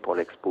aimé pour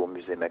l'expo au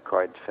musée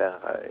McCord faire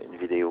une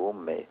vidéo,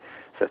 mais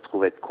ça se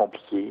trouve être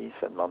compliqué.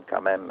 Ça demande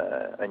quand même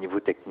un niveau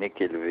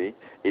technique élevé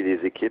et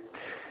des équipes.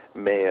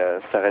 Mais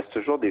ça reste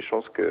toujours des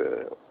choses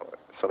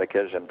sur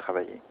lesquelles j'aime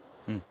travailler.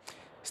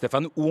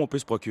 Stéphane, où on peut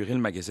se procurer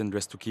le magazine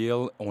Dress to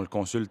Kill? On le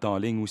consulte en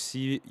ligne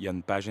aussi. Il y a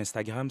une page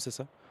Instagram, c'est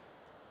ça?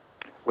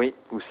 Oui,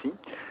 aussi.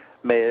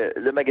 Mais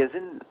le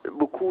magazine,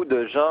 beaucoup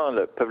de gens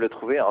peuvent le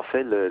trouver. En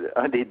fait,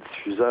 un des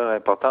diffuseurs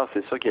importants,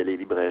 c'est sûr qu'il y a les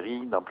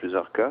librairies, dans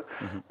plusieurs cas,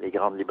 les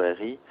grandes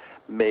librairies,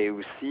 mais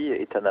aussi,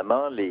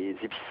 étonnamment, les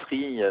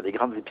épiceries, les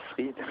grandes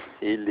épiceries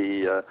et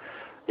les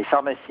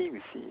pharmacies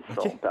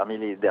aussi sont parmi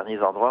les derniers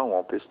endroits où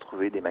on peut se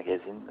trouver des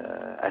magazines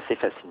assez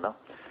facilement.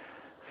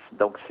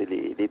 Donc, c'est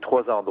les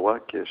 3 endroits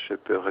que je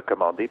peux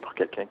recommander pour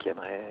quelqu'un qui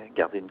aimerait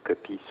garder une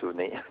copie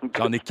souvenir.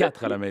 J'en ai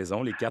 4 à la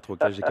maison, les 4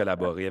 auxquels j'ai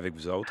collaboré avec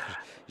vous autres.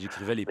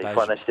 J'écrivais les Mais il faut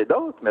en pages. acheter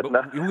d'autres Bon,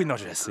 maintenant. oui, oui, non,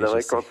 je Vous sais, je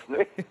devrez sais.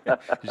 continuer.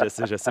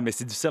 Je sais, mais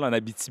c'est difficile en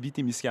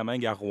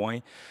Abitibi-Témiscamingue, à Rouen.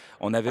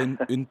 On avait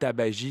une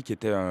tabagie qui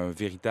était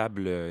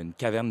une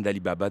caverne d'Ali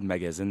Baba de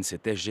magazine.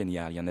 C'était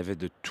génial. Il y en avait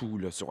de tout,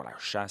 là, sur la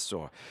chasse,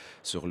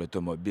 sur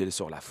l'automobile,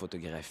 sur la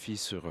photographie,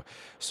 sur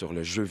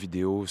le jeu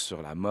vidéo,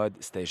 sur la mode.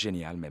 C'était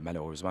génial, mais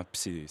malheureusement,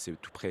 puis c'est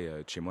tout près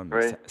de chez moi, mais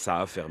Oui, ça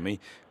a fermé,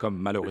 comme c'est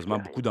ce malheureusement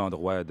qui beaucoup arrive.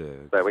 d'endroits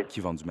Ben oui. qui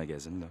vendent du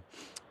magazine, là.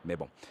 Mais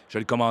bon, je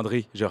le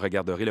commanderai, je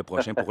regarderai le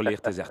prochain pour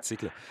lire tes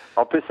articles.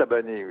 On peut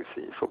s'abonner aussi,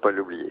 il ne faut pas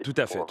l'oublier, Tout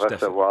à fait, pour tout à fait,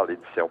 recevoir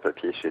l'édition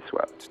papier chez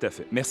soi. tout à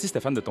fait. Merci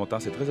Stéphane de ton temps,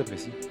 c'est très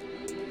apprécié.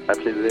 Un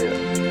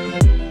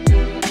plaisir.